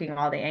of working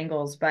all the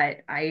angles,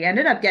 but I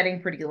ended up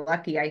getting pretty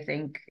lucky, I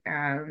think.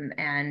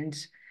 And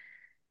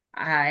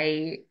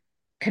I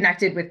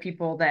connected with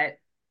people that,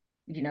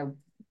 you know,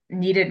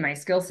 needed my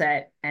skill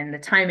set, and the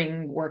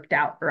timing worked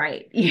out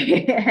right.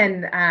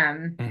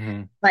 And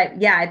Hmm. but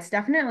yeah, it's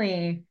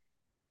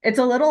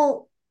a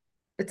little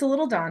it's a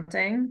little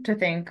daunting to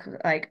think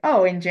like,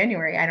 oh, in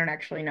January, I don't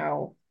actually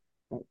know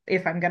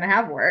if I'm going to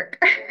have work.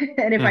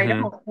 And if I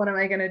Hmm. don't, what am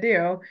I going to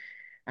do?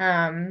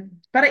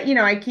 But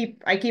I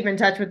keep in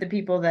touch with the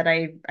people that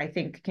I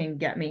think can,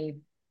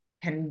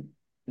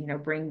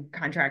 bring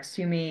contracts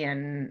to me.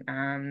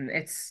 And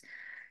it's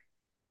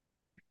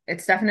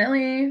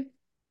definitely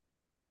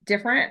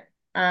different.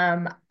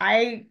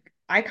 I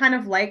kind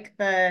of like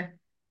the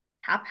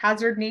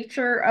haphazard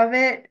nature of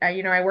it.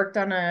 I worked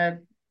on a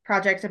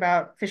project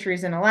about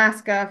fisheries in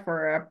Alaska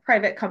for a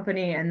private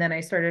company, and then I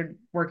started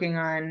working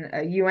on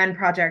a UN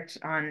project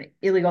on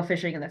illegal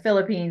fishing in the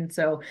Philippines.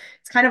 So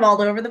it's kind of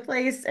all over the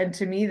place, and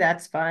to me,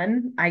 that's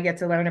fun. I get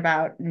to learn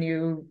about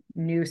new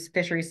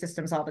fishery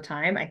systems all the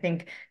time. I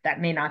think that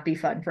may not be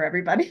fun for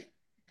everybody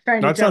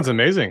trying to That jump. sounds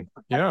amazing.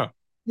 Yeah.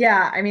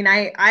 Yeah, I mean,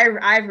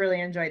 I've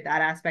really enjoyed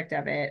that aspect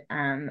of it.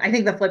 I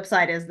think the flip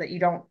side is that you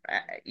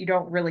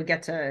don't really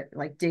get to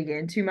like dig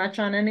in too much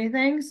on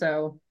anything.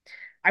 So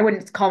I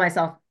wouldn't call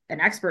myself an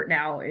expert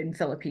now in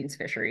Philippines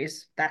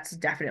fisheries. That's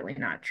definitely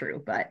not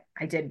true, but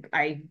I did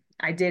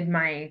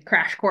my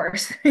crash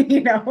course,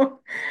 you know.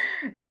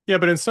 Yeah,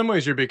 but in some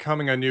ways you're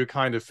becoming a new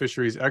kind of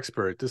fisheries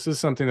expert. This is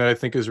something that I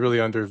think is really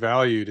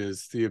undervalued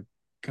is the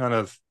kind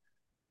of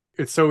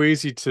it's so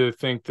easy to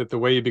think that the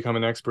way you become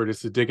an expert is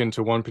to dig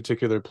into one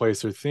particular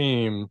place or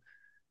theme.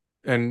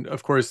 And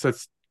of course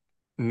that's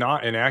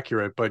not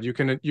inaccurate, but you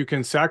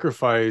can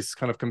sacrifice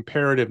kind of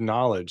comparative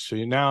knowledge. So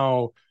you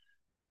now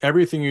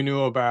everything you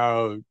knew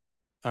about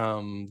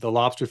the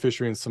lobster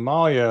fishery in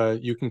Somalia,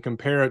 you can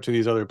compare it to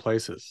these other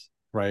places,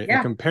 right? And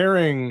Yeah.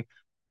 comparing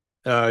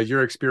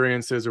your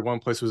experiences or one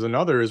place was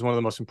another is one of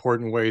the most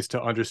important ways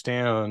to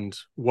understand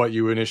what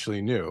you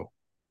initially knew.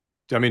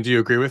 I mean, do you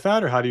agree with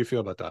that, or how do you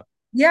feel about that?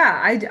 Yeah,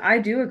 I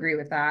do agree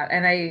with that.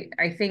 And I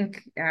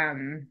think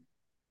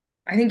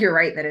you're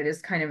right that it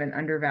is kind of an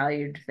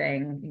undervalued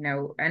thing,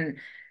 and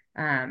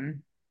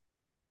um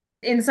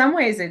in some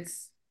ways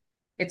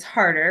it's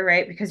harder,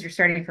 right? Because you're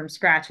starting from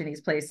scratch in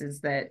these places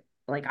that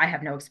like I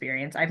have no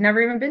experience. I've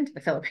never even been to the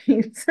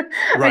Philippines.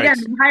 Again, Right.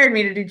 you hired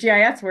me to do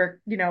GIS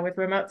work, with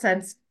remote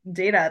sense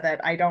data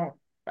that I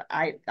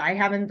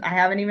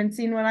haven't even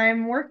seen what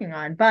I'm working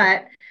on,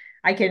 but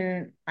I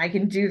can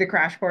do the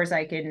crash course.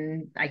 I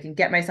can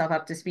get myself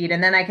up to speed,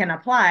 and then I can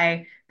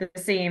apply the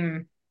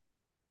same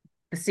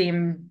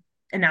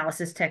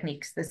analysis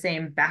techniques, the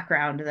same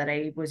background that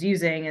I was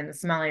using in the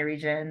Somali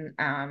region,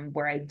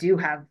 where I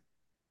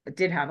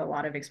did have a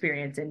lot of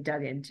experience and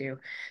dug into.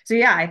 So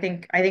yeah, I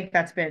think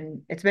it's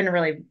been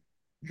really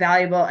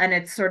valuable, and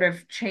it's sort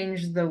of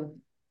changed the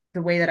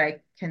way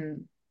that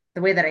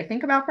the way that I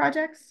think about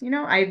projects.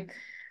 I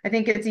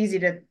think it's easy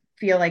to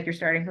feel like you're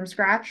starting from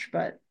scratch,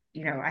 but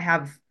I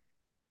have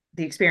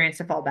the experience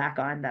to fall back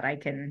on that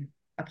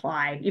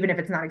apply, even if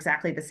it's not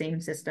exactly the same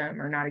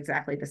system or not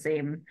exactly the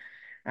same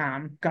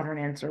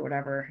governance or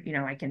whatever.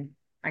 I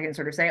can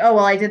sort of say, oh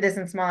well, I did this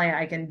in Somalia,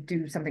 I can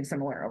do something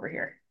similar over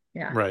here.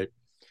 Yeah. Right.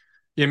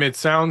 Yeah, I mean, it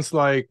sounds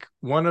like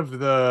one of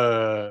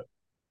the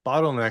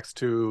bottlenecks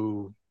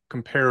to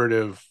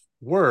comparative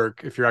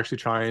work, if you're actually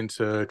trying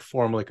to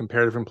formally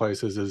compare different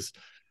places, is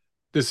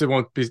this. It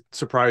won't be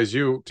surprise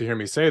you to hear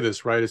me say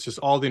this, right? It's just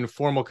all the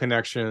informal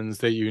connections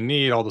that you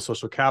need, all the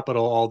social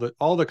capital,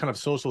 all the kind of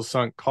social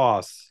sunk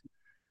costs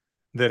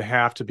that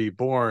have to be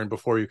borne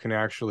before you can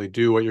actually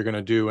do what you're going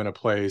to do in a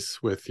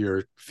place with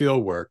your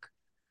field work.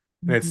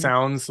 And it Mhm.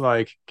 sounds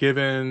like,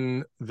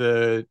 given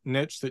the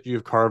niche that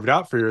you've carved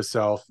out for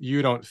yourself,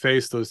 you don't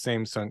face those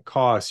same sunk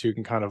costs. You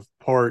can kind of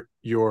port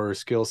your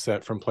skill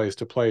set from place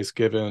to place,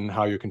 given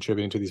how you're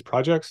contributing to these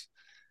projects.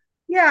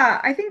 Yeah,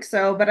 I think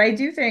so, but I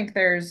do think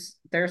there's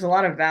a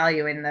lot of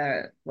value in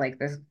the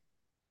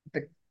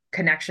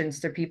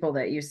connections to people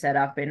that you set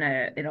up in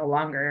a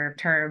longer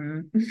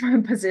term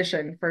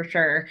position for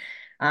sure.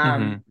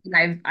 Mm-hmm.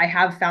 And I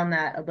have found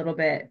that a little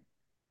bit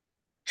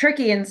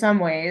tricky in some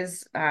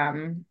ways.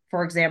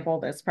 For example,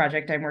 this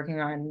project I'm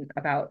working on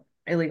about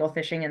illegal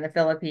fishing in the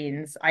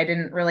Philippines, I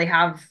didn't really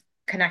have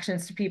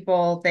connections to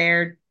people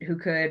there who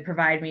could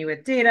provide me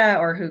with data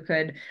or who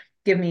could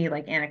give me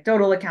like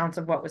anecdotal accounts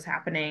of what was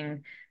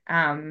happening.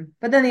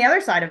 But then the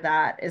other side of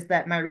that is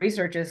that my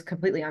research is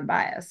completely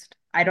unbiased.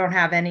 I don't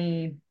have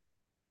any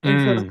Mm.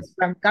 influence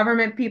from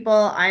government people.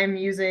 I'm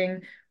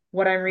using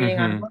what I'm reading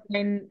Mm-hmm.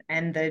 online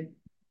and the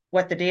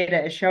what the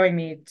data is showing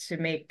me to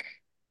make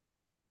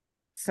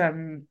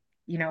some,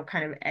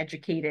 kind of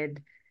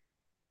educated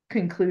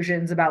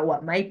conclusions about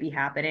what might be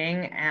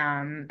happening.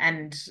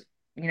 And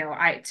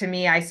I to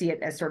me, I see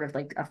it as sort of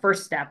like a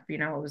first step. It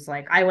was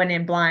like I went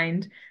in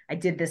blind, I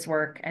did this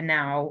work, and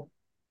now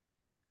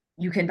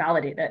you can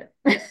validate it,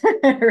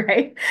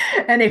 right?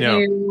 And if Yeah,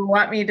 you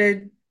want me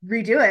to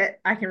redo it,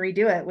 I can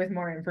redo it with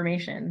more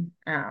information.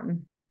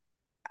 I'm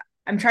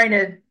trying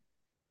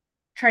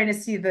to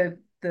see the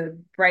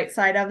bright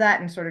side of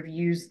that and sort of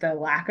use the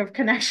lack of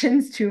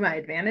connections to my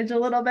advantage a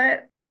little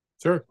bit.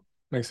 sure.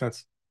 Makes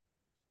sense.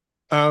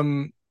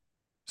 Um,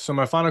 so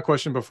my final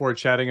question before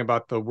chatting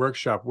about the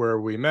workshop where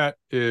we met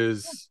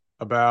is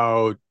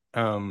about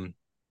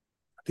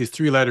these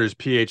three letters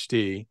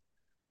PhD.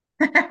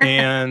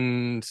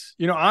 And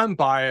I'm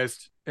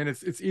biased, and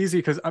it's easy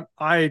because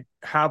I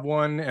have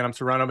one and I'm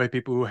surrounded by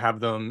people who have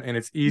them, and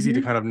it's easy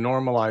to Mhm. kind of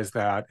normalize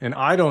that. And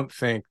I don't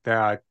think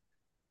that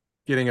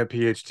getting a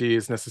PhD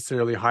is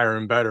necessarily higher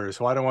and better.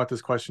 So I don't want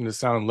this question to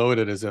sound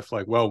loaded as if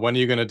like, well, when are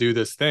you going to do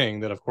this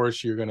thing that of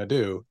course you're going to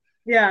do?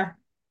 Yeah.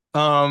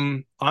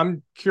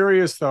 I'm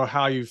curious though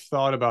how you've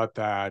thought about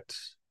that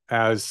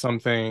as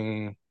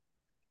something.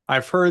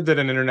 I've heard that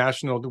in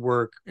international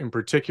work in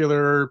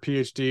particular,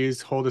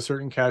 PhDs hold a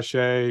certain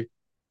cachet,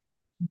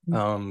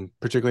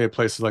 particularly at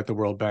places like the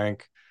World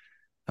Bank.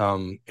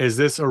 Is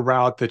this a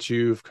route that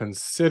you've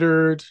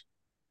considered?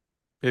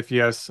 If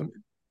yes,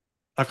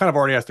 I've kind of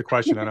already asked the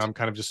question and I'm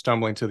kind of just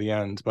stumbling to the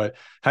end, but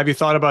have you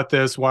thought about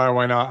this? Why or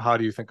why not? How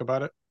do you think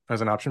about it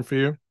as an option for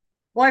you?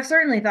 Well, I've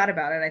certainly thought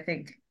about it. I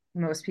think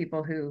most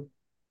people who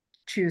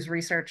choose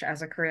research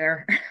as a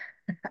career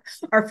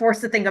are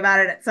forced to think about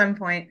it at some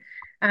point.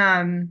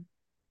 Um,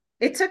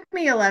 it took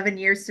me 11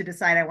 years to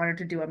decide I wanted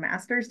to do a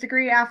master's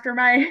degree after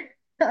my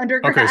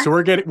Okay, undergrad. so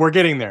we're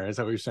getting there. Is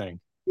that what you're saying?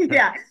 Okay.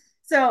 Yeah.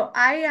 So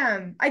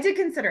I did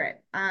consider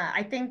it.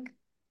 I think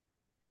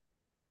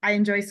I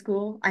enjoy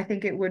school. I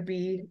think it would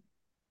be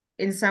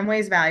in some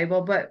ways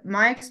valuable, but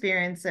my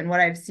experience and what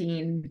I've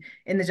seen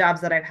in the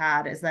jobs that I've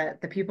had is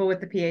that the people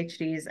with the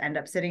PhDs end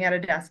up sitting at a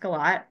desk a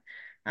lot,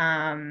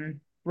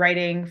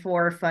 writing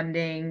for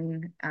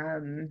funding,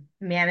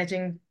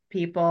 managing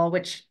people,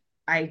 which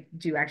I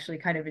do actually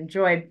kind of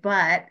enjoy,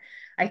 but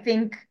I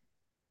think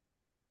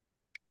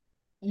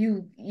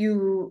you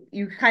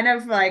kind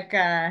of like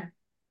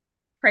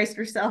priced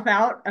yourself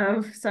out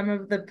of some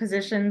of the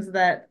positions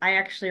that I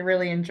actually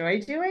really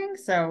enjoy doing.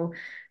 So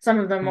some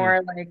of the Hmm.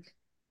 more like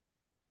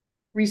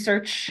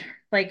research,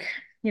 like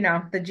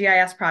the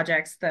GIS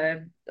projects,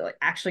 the like,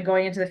 actually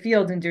going into the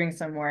field and doing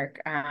some work.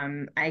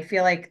 I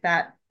feel like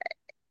that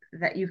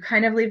you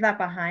kind of leave that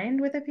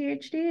behind with a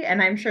PhD. And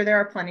I'm sure there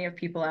are plenty of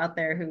people out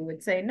there who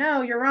would say,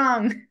 no, you're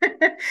wrong.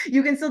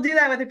 You can still do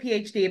that with a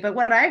PhD. But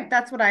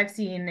that's what I've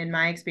seen in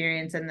my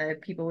experience and the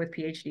people with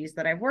PhDs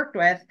that I've worked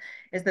with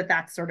is that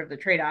that's sort of the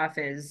trade-off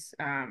is,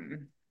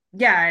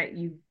 yeah,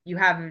 you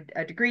have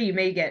a degree, you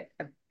may get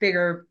a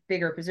bigger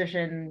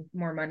position,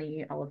 more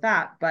money, all of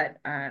that. But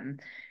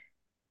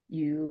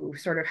you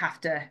sort of have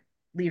to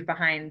leave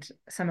behind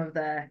some of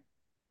the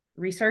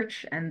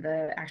research and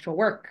the actual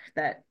work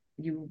that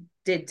you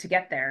did to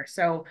get there.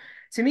 So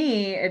to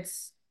me,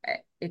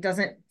 it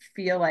doesn't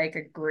feel like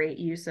a great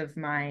use of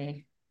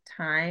my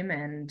time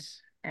and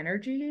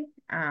energy.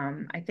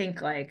 I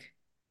think like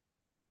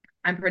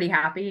I'm pretty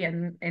happy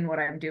in what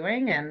I'm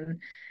doing, and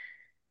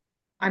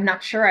I'm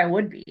not sure I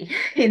would be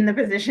in the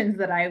positions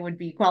that I would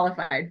be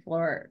qualified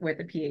for with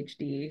a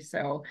PhD.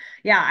 So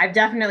yeah, I've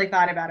definitely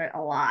thought about it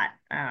a lot.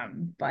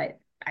 But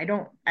I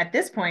don't, at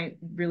this point,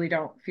 really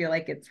don't feel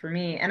like it's for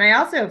me. And I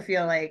also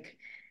feel like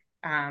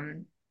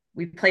um,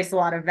 we place a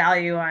lot of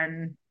value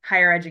on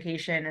higher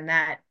education, and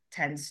that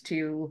tends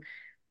to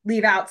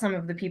leave out some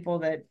of the people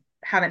that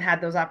haven't had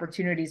those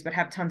opportunities but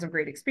have tons of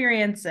great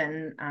experience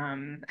and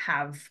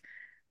have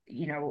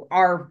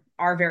are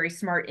very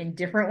smart in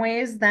different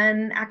ways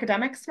than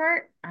academic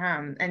smart.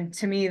 And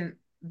to me,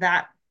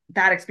 that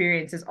that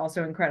experience is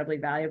also incredibly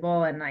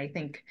valuable. And I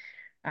think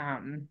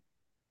um,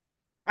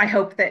 I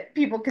hope that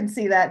people can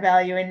see that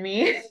value in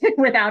me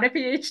without a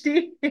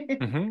PhD.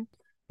 Mm-hmm.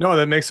 No,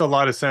 that makes a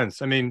lot of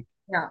sense. I mean,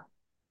 Yeah.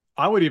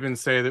 I would even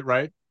say that,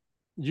 right,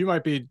 you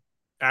might be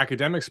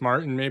academic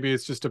smart and maybe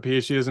it's just a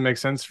PhD doesn't make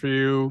sense for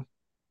you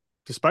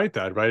despite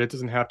that, right? It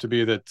doesn't have to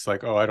be that it's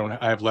like, oh,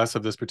 I have less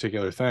of this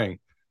particular thing.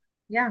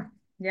 Yeah.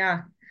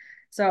 Yeah.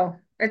 So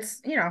I've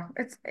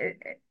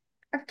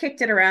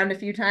kicked it around a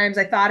few times.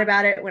 I thought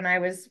about it when I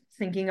was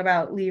thinking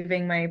about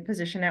leaving my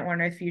position at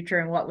Warner Future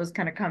and what was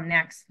going to come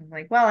next. I'm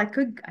like, well, I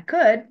could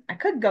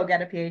go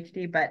get a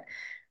PhD, but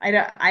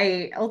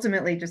I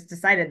ultimately just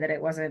decided that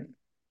it wasn't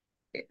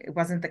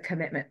the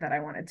commitment that I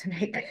wanted to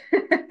make.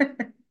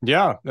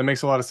 Yeah, that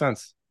makes a lot of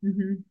sense.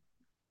 Mhm.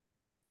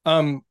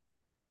 Um,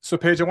 so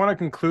Paige, I want to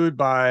conclude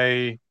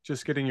by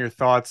just getting your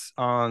thoughts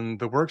on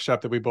the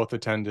workshop that we both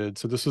attended.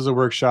 So this was a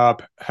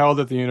workshop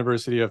held at the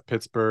University of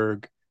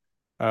Pittsburgh,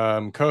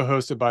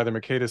 co-hosted by the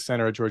Mercatus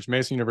Center at George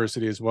Mason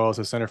University, as well as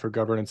the Center for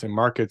Governance and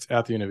Markets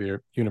at the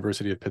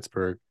University of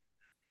Pittsburgh.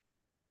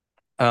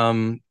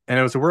 And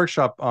it was a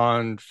workshop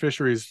on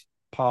fisheries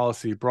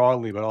policy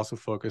broadly, but also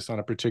focused on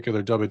a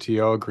particular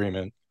WTO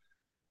agreement.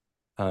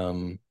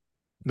 Um,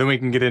 then we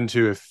can get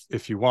into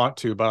if you want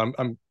to, but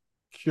I'm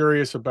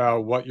curious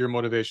about what your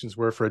motivations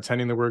were for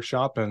attending the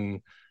workshop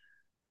and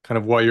kind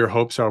of what your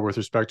hopes are with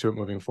respect to it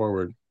moving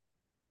forward.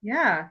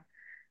 Yeah.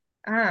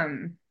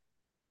 Um,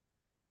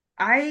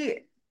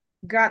 I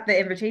got the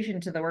invitation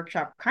to the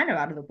workshop kind of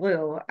out of the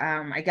blue.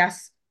 I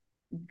guess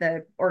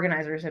the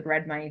organizers had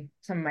read my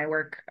some of my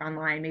work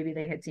online. Maybe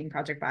they had seen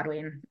Project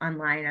Bodwin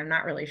online. I'm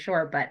not really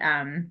sure, but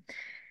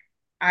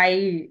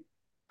I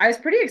I was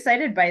pretty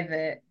excited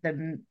by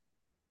the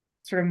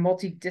sort of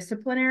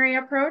multidisciplinary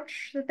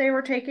approach that they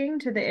were taking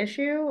to the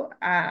issue.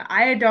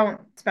 I don't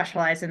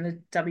specialize in the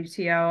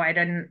WTO.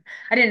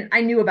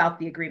 I knew about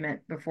the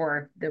agreement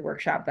before the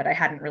workshop, but I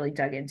hadn't really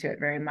dug into it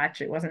very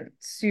much. It wasn't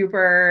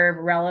super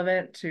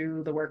relevant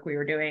to the work we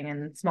were doing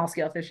in small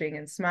scale fishing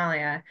in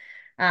Somalia.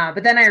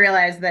 But then I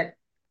realized that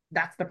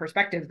that's the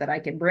perspective that I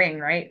can bring,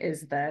 right?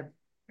 Is the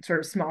sort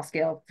of small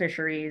scale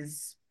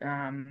fisheries,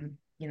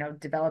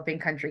 developing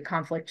country,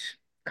 conflict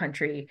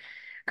country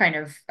kind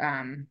of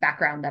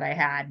background that I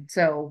had.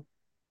 So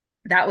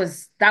that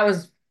was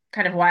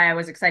kind of why I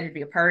was excited to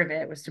be a part of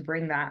it, was to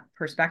bring that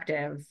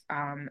perspective.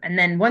 And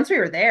then once we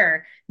were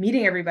there,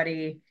 meeting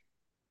everybody,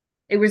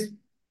 it was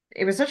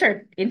it was such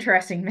an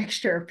interesting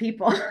mixture of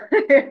people.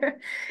 It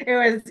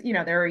was,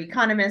 there were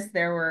economists,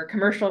 there were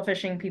commercial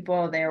fishing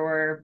people, there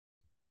were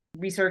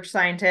research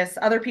scientists,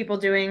 other people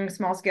doing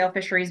small scale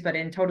fisheries, but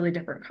in totally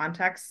different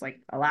contexts, like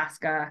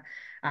Alaska,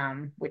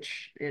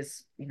 which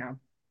is,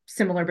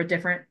 similar but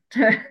different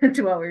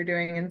to what we were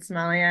doing in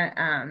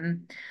Somalia.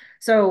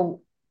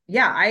 So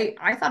yeah,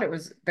 I thought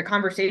the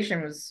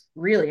conversation was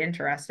really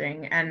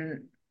interesting,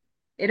 and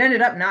it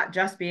ended up not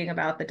just being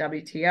about the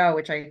WTO,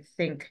 which I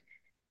think,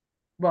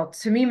 well,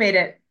 to me made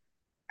it,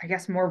 I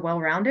guess, more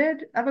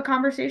well-rounded of a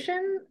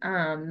conversation.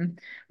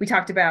 We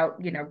talked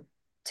about,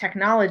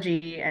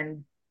 technology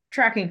and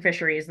tracking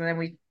fisheries, and then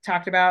we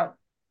talked about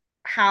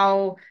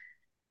how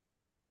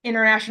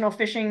international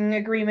fishing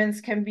agreements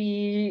can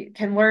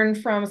learn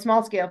from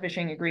small scale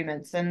fishing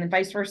agreements and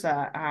vice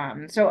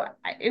versa. So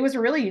it was a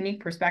really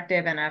unique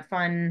perspective and a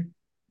fun.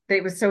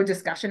 It was so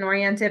discussion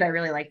oriented. I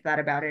really liked that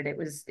about it.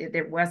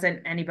 There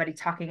wasn't anybody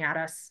talking at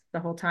us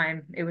the whole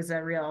time. It was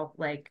a real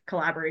like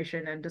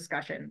collaboration and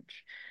discussion,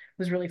 which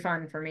was really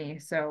fun for me.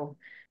 So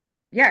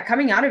yeah,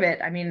 coming out of it,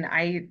 I mean,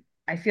 I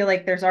feel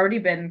like there's already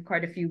been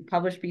quite a few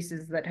published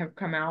pieces that have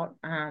come out.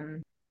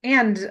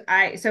 And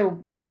I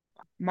so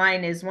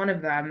mine is one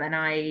of them, and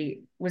I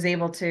was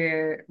able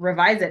to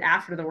revise it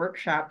after the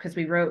workshop because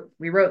we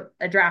wrote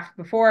a draft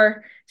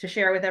before to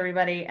share with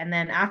everybody, and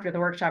then after the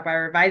workshop I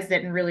revised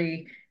it and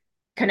really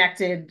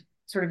connected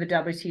sort of the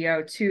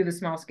WTO to the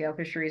small scale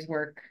fisheries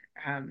work.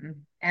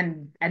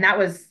 And that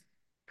was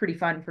pretty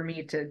fun for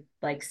me to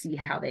like see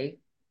how they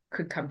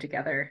could come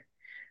together.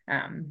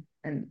 And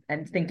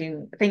think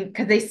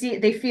because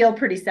they feel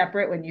pretty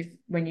separate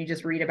when you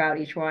just read about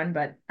each one,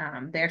 but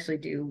they actually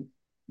do,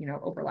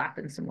 overlap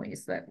in some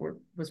ways that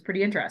was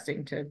pretty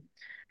interesting to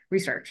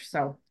research.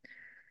 So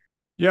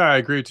Yeah, I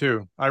agree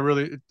too.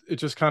 It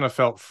just kind of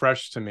felt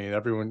fresh to me.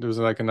 Everyone, there was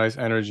like a nice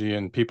energy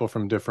and people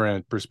from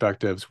different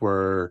perspectives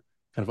were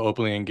kind of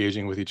openly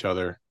engaging with each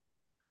other.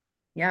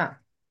 yeah.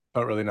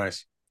 Felt really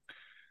nice.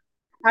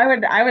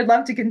 I would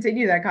love to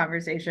continue that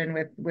conversation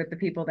with the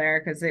people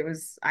there because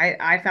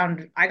I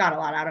found I got a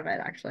lot out of it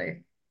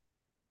actually.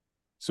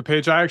 So,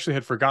 Paige, I actually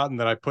had forgotten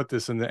that I put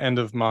this in the end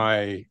of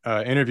my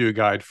interview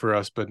guide for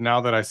us, but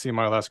now that I see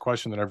my last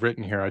question that I've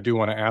written here, I do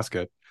want to ask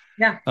it.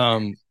 Yeah.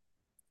 Um,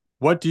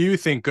 what do you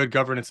think good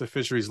governance of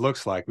fisheries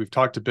looks like? We've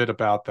talked a bit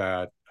about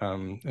that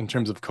in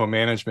terms of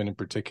co-management in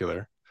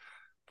particular.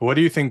 But what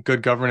do you think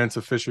good governance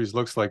of fisheries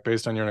looks like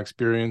based on your own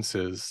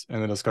experiences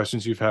and the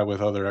discussions you've had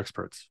with other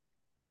experts?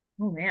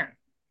 Oh man,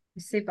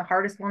 you saved the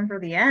hardest one for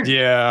the end.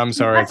 Yeah, I'm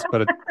sorry,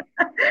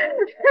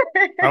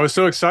 I was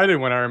so excited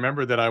when I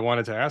remembered that I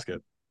wanted to ask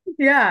it.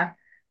 Yeah.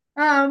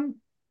 Um,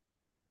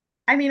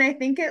 I mean, I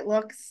think it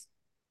looks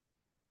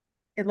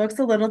a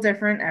little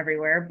different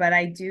everywhere, but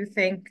I do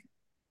think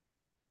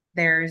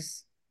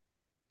there's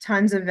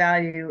tons of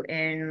value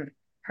in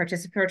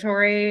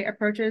participatory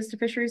approaches to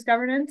fisheries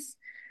governance.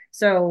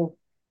 So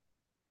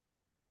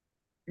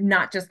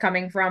not just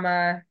coming from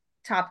a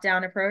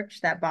top-down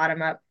approach, that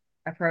bottom-up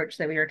approach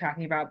that we were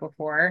talking about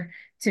before,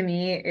 to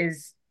me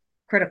is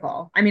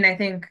critical. I mean, I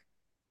think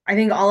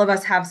all of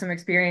us have some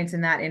experience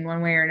in that in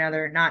one way or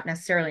another, not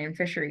necessarily in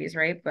fisheries,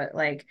 right? But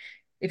like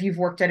if you've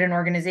worked at an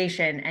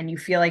organization and you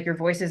feel like your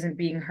voice isn't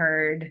being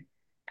heard,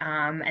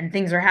 and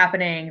things are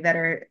happening that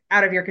are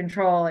out of your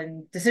control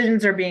and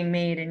decisions are being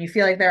made and you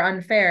feel like they're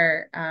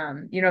unfair,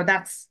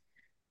 that's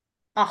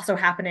also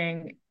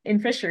happening in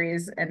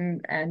fisheries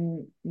and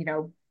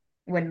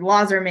when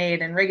laws are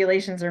made and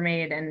regulations are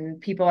made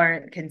and people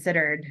aren't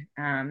considered,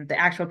 the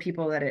actual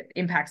people that it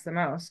impacts the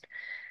most.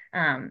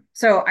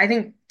 So I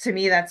think to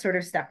me, that's sort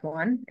of step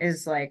one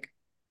is like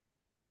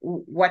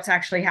what's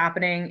actually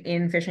happening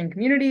in fishing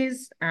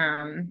communities,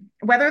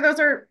 whether those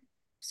are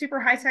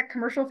super high tech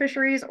commercial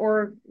fisheries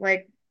or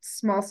like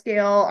small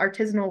scale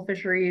artisanal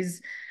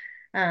fisheries.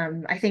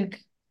 I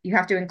think you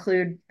have to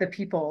include the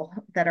people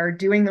that are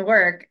doing the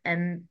work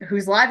and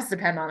whose lives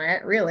depend on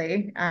it,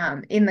 really,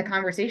 in the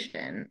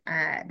conversation.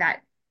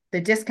 That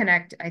the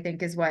disconnect, I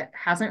think, is what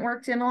hasn't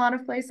worked in a lot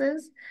of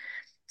places.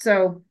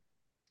 So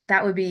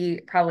that would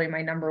be probably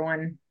my number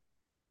one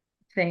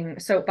thing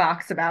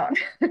soapbox about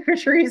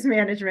fisheries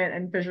management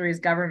and fisheries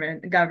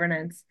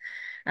governance.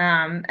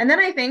 And then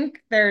I think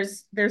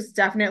there's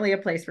definitely a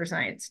place for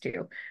science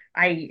too.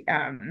 I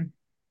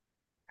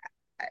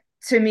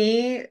To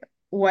me,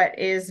 what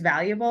is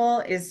valuable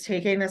is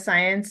taking the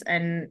science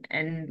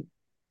and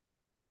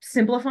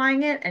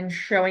simplifying it and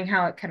showing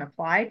how it can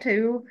apply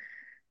to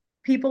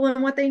people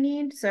and what they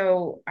need.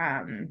 So,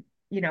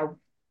 you know,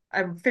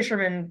 a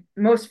fisherman,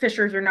 most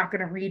fishers are not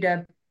going to read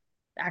a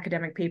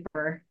academic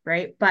paper,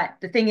 right? But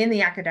the thing in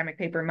the academic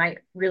paper might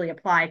really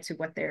apply to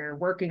what they're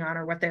working on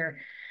or what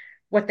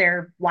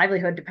their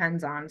livelihood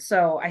depends on.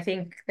 So I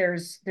think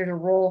there's a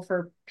role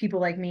for people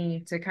like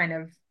me to kind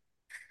of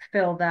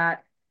fill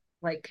that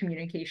like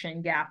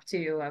communication gap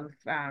too of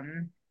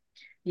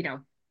you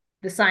know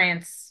the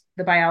science,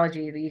 the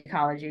biology, the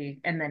ecology,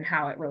 and then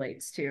how it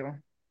relates to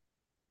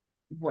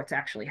what's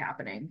actually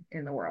happening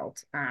in the world.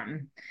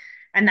 And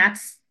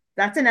that's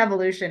an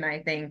evolution, I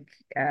think,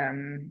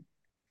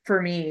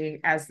 for me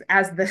as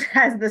the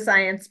as the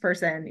science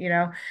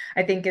person.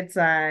 I think it's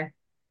I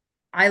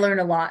learn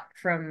a lot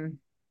from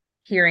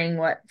hearing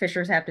what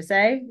fishers have to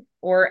say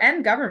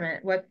and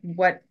government,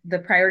 what the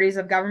priorities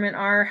of government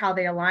are, how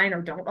they align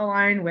or don't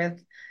align with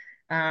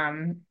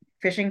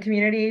fishing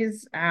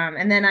communities.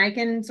 And then I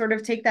can sort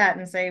of take that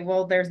and say,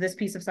 well, there's this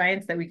piece of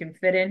science that we can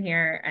fit in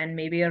here, and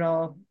maybe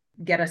it'll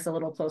get us a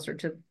little closer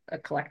to a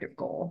collective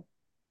goal.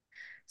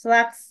 So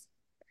that's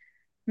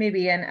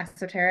maybe an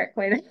esoteric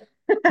way to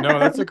No,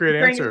 that's a great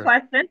bring a answer.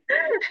 question.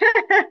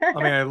 I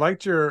mean, I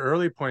liked your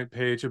early point,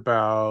 Paige,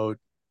 about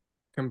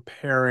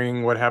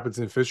comparing what happens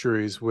in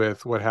fisheries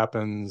with what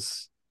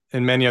happens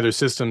in many other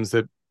systems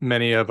that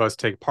many of us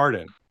take part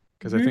in,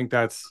 because I think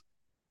Mhm.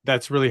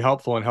 that's really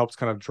helpful and helps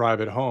kind of drive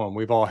it home.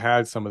 We've all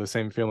had some of the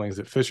same feelings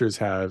that fishers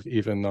have,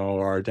 even though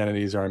our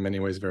identities are in many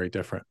ways very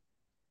different.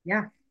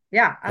 Yeah.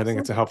 Yeah, I think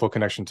it's a absolutely. helpful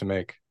connection to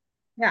make.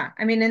 Yeah.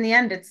 I mean, in the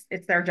end, it's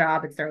their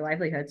job, it's their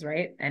livelihoods,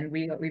 right? And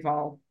we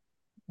all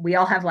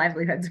have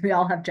livelihoods, we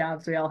all have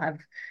jobs, we all have,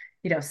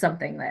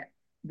 something that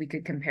we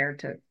could compare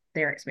to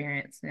their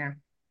experience. Yeah.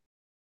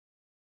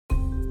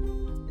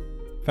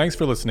 Thanks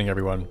for listening,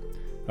 everyone.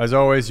 As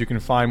always, you can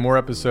find more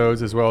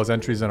episodes as well as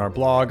entries on our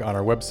blog on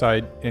our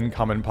website,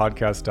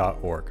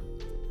 incommonpodcast.org.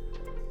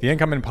 The In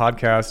Common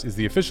Podcast is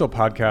the official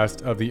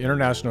podcast of the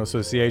International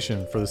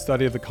Association for the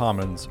Study of the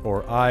Commons,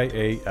 or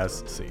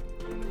IASC.